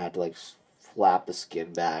the end. I had to like flap the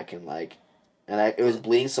skin back, and it was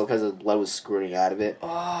bleeding so because the blood was squirting out of it.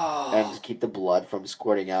 Oh. And to keep the blood from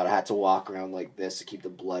squirting out, I had to walk around like this to keep the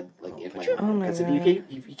blood like in my hand. Oh my Because God.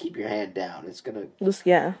 if you keep your hand down, it's gonna.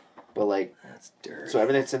 Yeah. But like, that's dirty.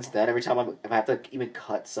 So since then, every time if I have to even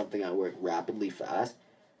cut something at work rapidly fast,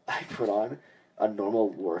 I put on a normal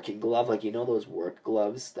working glove, like those work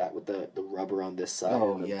gloves that with the rubber on this side.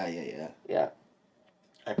 Oh yeah. Yeah.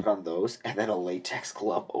 I put on those and then a latex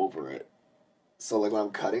glove over it. So like when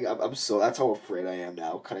I'm cutting, that's how afraid I am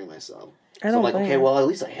now cutting myself. So I'm like, okay, well at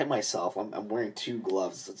least I hit myself. I'm wearing 2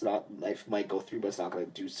 gloves. It's not, knife might go through, but it's not gonna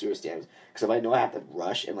do serious damage. Because if I know I have to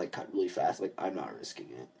rush and like cut really fast, like I'm not risking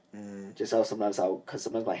it. Just sometimes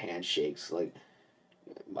my hand shakes, like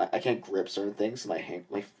I can't grip certain things. So my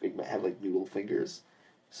have like noodle fingers,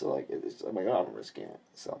 so like I'm like, oh, I'm risking it.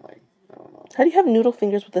 So I'm like, I don't know. How do you have noodle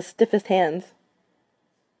fingers with the stiffest hands?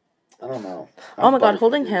 I don't know. Oh my God,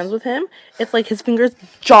 holding hands with him, it's like his fingers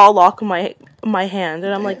jaw lock my hand,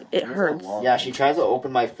 and I'm like, it hurts. Yeah, she tries to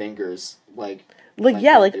open my fingers, like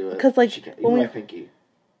yeah, like because like even my pinky.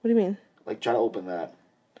 What do you mean? Like try to open that.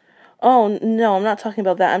 Oh no, I'm not talking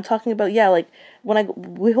about that. I'm talking about like when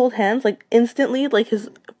we hold hands, like instantly, like his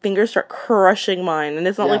fingers start crushing mine, and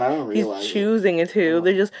it's not like he's choosing it to.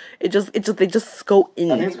 They just go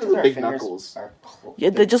in. I think it's because the big knuckles.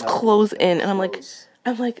 They just close in, and I'm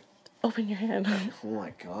like, open your hand. Oh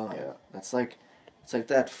my God, that's like It's like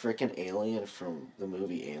that freaking alien from the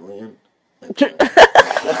movie Alien. Like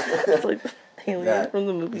It's like the alien that- from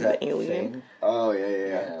the movie The Alien. thing. Oh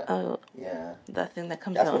yeah. Oh, Yeah. that thing that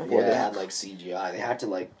comes That's out. before they Yeah. had like CGI. They had to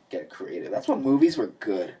like get creative. That's when movies were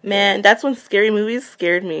good. Man, that's when scary movies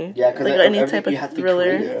scared me. Yeah, because like any type you of have to be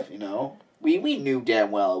thriller. creative, you know. We knew damn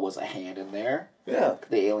well it was a hand in there. Yeah.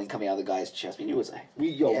 The alien coming out of the guy's chest. We knew it was a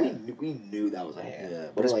we knew that was a hand. Yeah,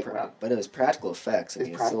 But but, like but it was practical effects. I it's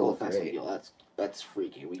mean, practical it's still effects. great. Yo, that's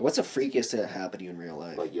freaky. What's the freakiest thing that happened to you in real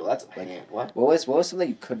life? Like yo, that's a hand. What? What was something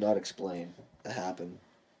you could not explain that happened?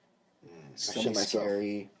 I Something shit myself.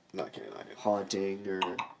 scary, Not kidding. I did. haunting, or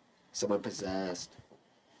someone possessed.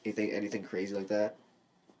 Anything crazy like that?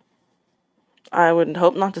 I would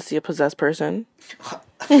hope not to see a possessed person.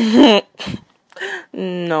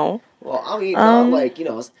 No. Well, I mean, not like,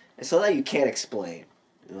 it's something that you can't explain.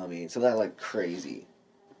 You know what I mean? Something that, like, crazy.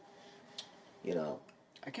 You know?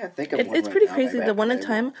 I can't think of one It's right pretty now, crazy. maybe The I one can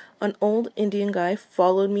time, an old Indian guy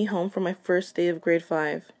followed me home for my first day of grade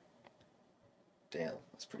 5. Damn,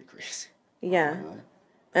 that's pretty crazy. Yeah.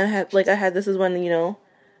 And I had this is when,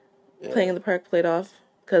 playing in the park played off.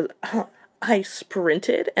 Because I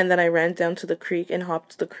sprinted and then I ran down to the creek and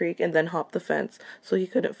hopped the creek and then hopped the fence. So he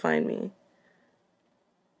couldn't find me.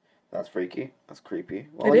 That's freaky. That's creepy.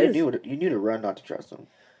 Well, It is. You knew to run, not to trust them.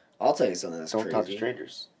 I'll tell you something that's Don't crazy. talk to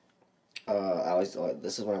strangers.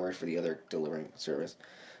 This is when I worked for the other delivering service.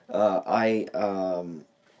 So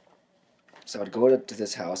I'd go to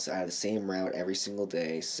this house. I had the same route every single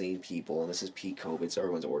day, same people, and this is peak COVID, so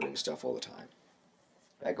everyone's ordering stuff all the time.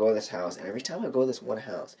 I go to this house, and every time I go to this one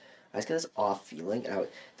house, I just get this off feeling. And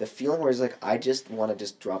the feeling where it's like, I just want to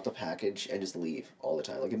just drop the package and just leave all the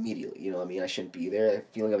time, like immediately. You know what I mean? I shouldn't be there. The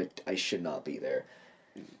feeling of it, I should not be there.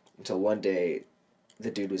 Until one day,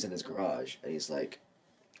 the dude was in his garage, and he's like,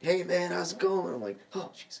 "Hey man, how's it going?" And I'm like,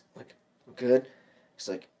 "Oh jeez," I'm like, "I'm good." He's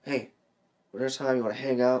like, "Hey, whatever time you want to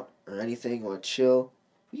hang out or anything, you want to chill,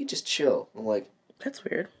 you just chill." I'm like, That's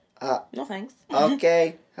weird. No thanks.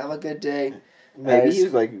 "Okay, have a good day." Maybe he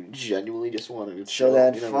was like genuinely just wanted to chill. So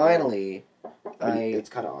then you never know. finally, It's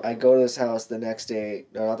kind of I go to this house the next day.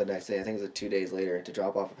 No, not the next day. I think it was like 2 days later to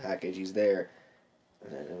drop off a package. He's there,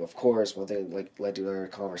 and then of course one thing like led to another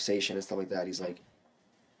conversation and stuff like that. He's like,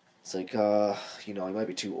 "It's like I might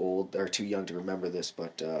be too old or too young to remember this,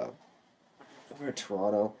 but over in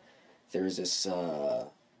Toronto, there's this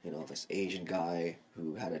this Asian guy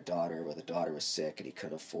who had a daughter, but the daughter was sick and he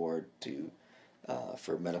couldn't afford to."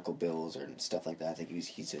 For medical bills and stuff like that. I think he's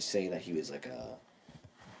just saying that he was like a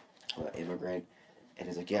immigrant, and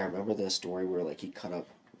he's like, "Yeah, remember the story where like he cut up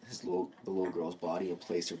the little girl's body and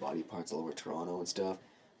placed her body parts all over Toronto and stuff?"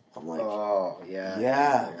 I'm like, "Oh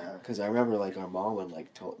yeah, because I remember like our mom would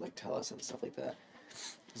tell us and stuff like that.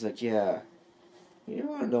 He's like, "Yeah, you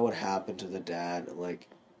want to know what happened to the dad?" I'm like,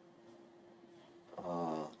 and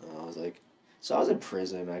I was like, "So I was in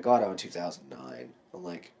prison. I got out in 2009." I'm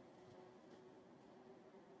like,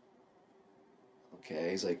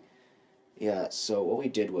 "Okay." He's like, "Yeah, so what we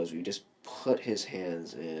did was we just put his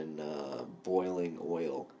hands in boiling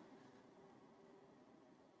oil."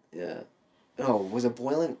 Yeah. Oh, was it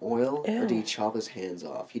boiling oil or did he chop his hands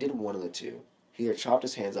off? He did one of the two. He either chopped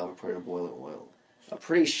his hands off or put it in boiling oil. I'm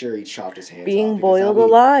pretty sure he chopped his hands off. Being boiled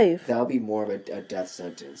alive. That would be more of a death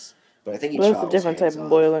sentence. But I think he Well, chopped that's a different his hands type of off.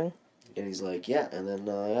 boiling. And he's like, yeah, and then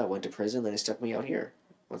I went to prison, then he stuck me out here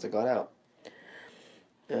once I got out.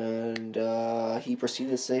 And he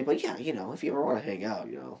proceeded to say, "But yeah, if you ever want to hang out,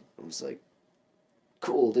 I'm just like,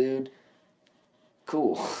 cool, dude.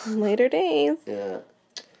 Cool." Later days. Yeah.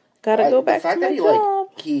 Gotta go back to my job. The fact that job.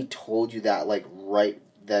 he told you that like right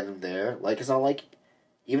then and there, like it's not like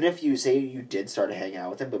even if you say you did start to hang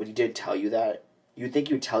out with him, but when he did tell you that, you'd think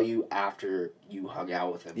he'd tell you after you hung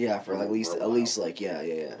out with him. Yeah, for at least like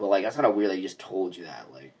yeah. But like that's kind of weird that he just told you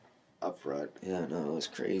that like up front. Yeah, no, it was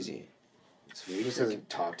crazy. Maybe he just doesn't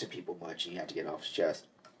talk to people much, and you have to get it off his chest.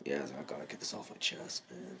 Yeah, I was like, I gotta get this off my chest,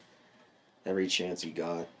 man. Every chance he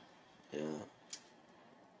got. Yeah.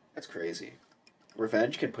 That's crazy.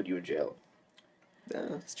 Revenge can put you in jail. Yeah,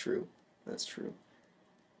 that's true. That's true.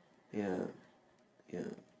 Yeah.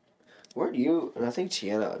 Weren't you, and I think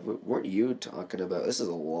Tiana, weren't you talking about, this is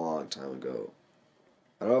a long time ago.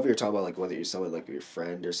 I don't know if you were talking about like whether you're someone like your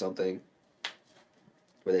friend or something.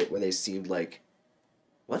 Where they seemed like,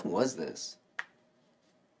 when was this?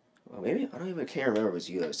 Well, maybe, can't remember if it was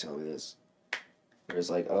you that was telling me this. It was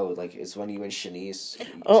like, oh, like, it's when you and Shanice...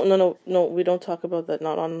 Oh, no, we don't talk about that,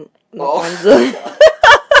 not on Zoom.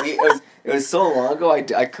 It was so long ago,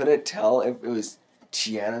 I couldn't tell if it was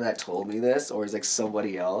Tiana that told me this, or is like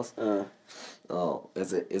somebody else.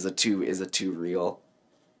 Is it too real?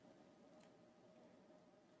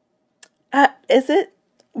 Is it?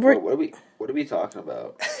 What are we talking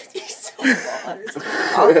about? He's so honest.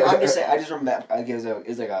 I'm just saying. I just remember.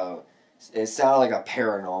 It sounded like a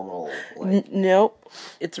paranormal. Like. Nope,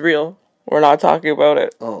 it's real. We're not talking about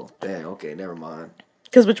it. Oh, dang. Okay, never mind.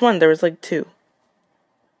 Because which one? There was like 2.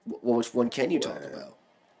 Well, which one can you talk about?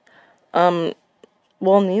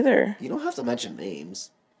 Well, neither. You don't have to mention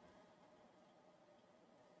names.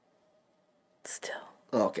 Still.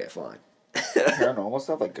 Oh, okay, fine. Paranormal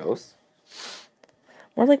stuff like ghosts?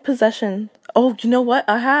 More like possession. Oh, you know what?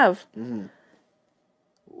 I have. Mm.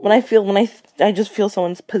 When I just feel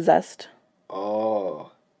someone's possessed.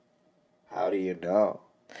 Oh. How do you know?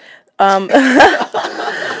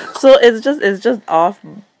 So it's just off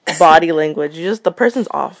body language. The person's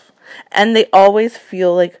off. And they always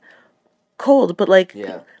feel like cold, but like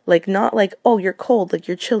like not like, oh, you're cold, like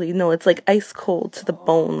you're chilly. No, it's like ice cold to the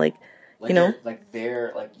bone, like you know,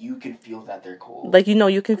 they're you can feel that they're cold. like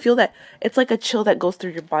you can feel that. It's like a chill that goes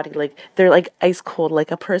through your body. Like they're like ice cold,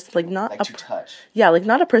 like a person, like not to touch. Yeah, like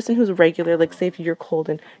not a person who's regular. Like say if you're cold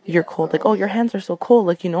and you're cold, like oh your hands are so cold,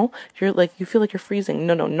 like you're like you feel like you're freezing.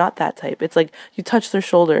 No, not that type. It's like you touch their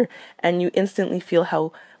shoulder and you instantly feel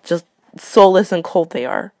how just soulless and cold they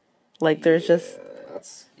are. Like there's just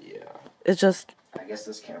it's just. I guess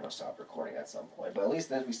this camera stopped recording at some point, but at least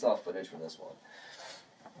then we still have footage from this one.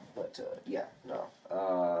 But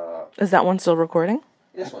no. Is that one still recording?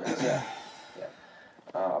 This one is, yeah.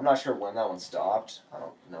 I'm not sure when that one stopped. I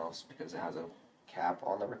don't know. It's because it has a cap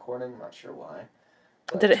on the recording. I'm not sure why.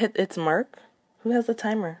 But did it hit its mark? Who has the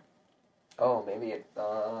timer? Oh, maybe it.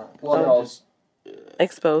 No, just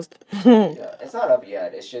exposed. Yeah, it's not up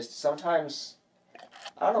yet. It's just sometimes.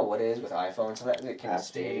 I don't know what it is with iPhones. Sometimes it can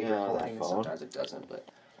stay recording, and sometimes it doesn't. But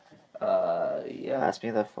yeah. Pass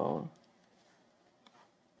me the phone.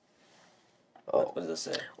 What does this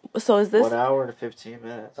say? So is this 1 hour and 15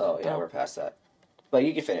 minutes? Oh yeah, we're past that. But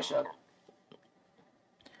you can finish up.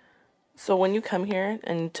 So when you come here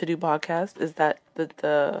and to do podcast, is that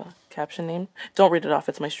the caption name? Don't read it off.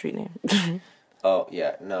 It's my street name. Oh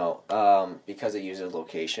yeah, no. Because it uses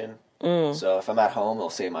location. So if I'm at home, it'll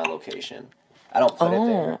say my location. I don't put it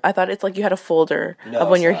there. I thought it's like you had a folder of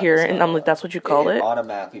when you're here, and I'm like, that's what you call it?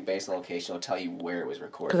 Automatically, based on location, will tell you where it was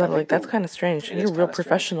recorded. Because I'm like, that's kind of strange. You're real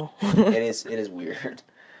professional. It is weird.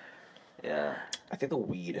 Yeah. I think the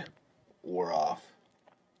weed wore off.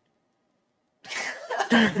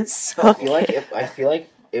 So I feel like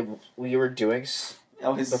if we were doing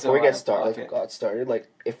before we got started, like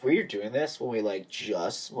if we were doing this when we like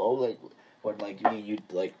just smoked, like when like me and you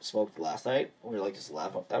like smoked last night, we were like just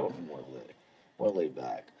laughing. That would be more laid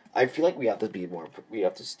back. I feel like we have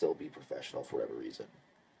to still be professional for whatever reason.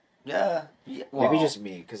 Yeah. Well, maybe just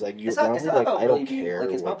me, because like it's not like I don't really care.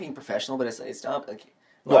 Like it's about being professional, but it's not like.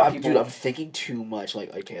 No, I'm thinking too much.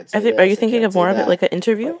 Like I can't say. Are you thinking of more of it like an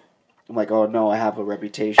interview? I'm like, oh no, I have a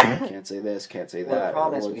reputation. I can't say this, can't say that. Well, the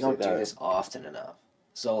problem is we don't do this often enough.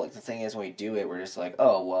 So like the thing is, when we do it, we're just like,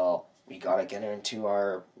 oh well, we gotta get into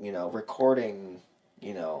our recording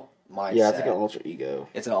mindset. Yeah, it's like an alter ego.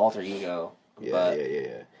 It's an alter ego.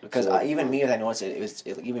 Yeah. Because so, even me, as I noticed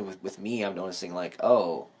even with me, I'm noticing like,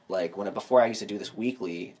 oh, like before I used to do this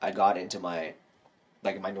weekly, I got into my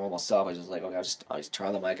normal self. I was just like, okay, I just turn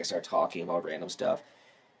on the mic, I start talking about random stuff.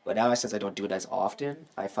 But now, since I don't do it as often,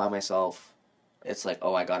 I find myself, it's like,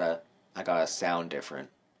 oh, I gotta sound different,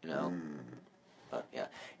 But yeah,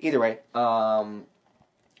 either way,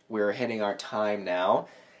 we're hitting our time now.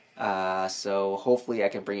 So hopefully I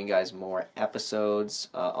can bring you guys more episodes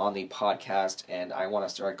on the podcast, and I want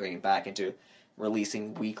to start getting back into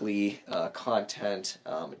releasing weekly content,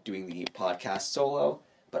 doing the podcast solo.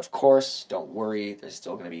 But of course, don't worry, there's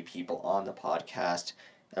still going to be people on the podcast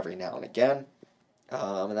every now and again.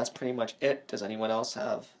 And that's pretty much it. Does anyone else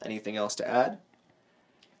have anything else to add?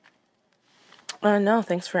 No,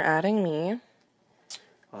 thanks for adding me.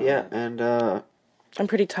 Yeah, and I'm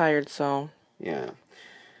pretty tired, so yeah.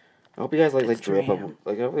 I hope you guys like drip. I hope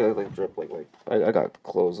you guys like drip. Like I got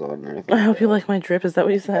clothes on and everything. I hope you like my drip. Is that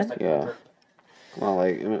what you said? Yeah. Come on,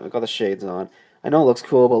 I got the shades on. I know it looks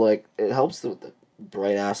cool, but like it helps with the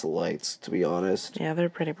bright ass lights. To be honest. Yeah, they're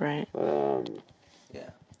pretty bright. Yeah.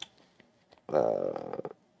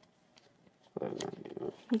 I'm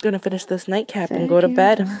gonna finish this nightcap and go to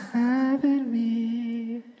bed.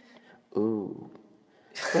 Ooh.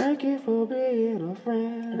 Thank you for being a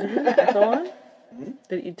friend. Did you turn the echo on?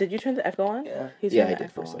 Did you turn the echo on? Yeah. Yeah, I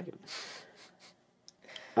did for a second.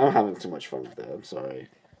 I'm having too much fun with that. I'm sorry.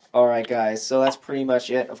 Alright guys, so that's pretty much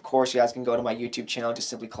it. Of course, you guys can go to my YouTube channel, just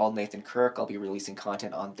simply called Nathan Kirk. I'll be releasing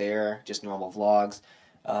content on there, just normal vlogs.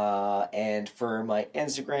 And for my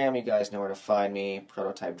Instagram, you guys know where to find me,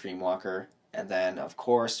 Prototype Dreamwalker. And then, of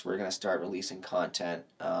course, we're going to start releasing content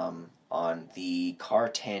on the Car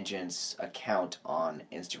Tangents account on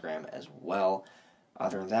Instagram as well.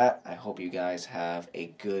 Other than that, I hope you guys have a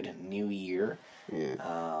good new year. Yeah.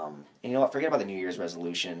 And you know what? Forget about the New Year's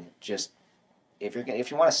resolution. Just if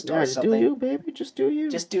you want to start Just something, do you, baby. Just do you.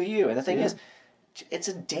 just do you. And the thing Yeah. is, it's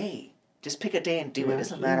a day. Just pick a day and do it. It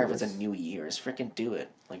doesn't matter if it's a New Year's. Freaking do it.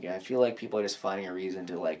 Like, I feel like people are just finding a reason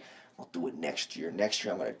to, like, I'll do it next year. Next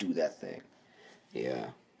year I'm going to do that thing. Yeah.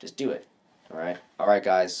 Just do it. All right? All right,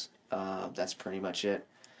 guys. That's pretty much it.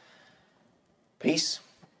 Peace.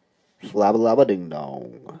 Flabba labba ding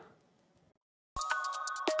dong.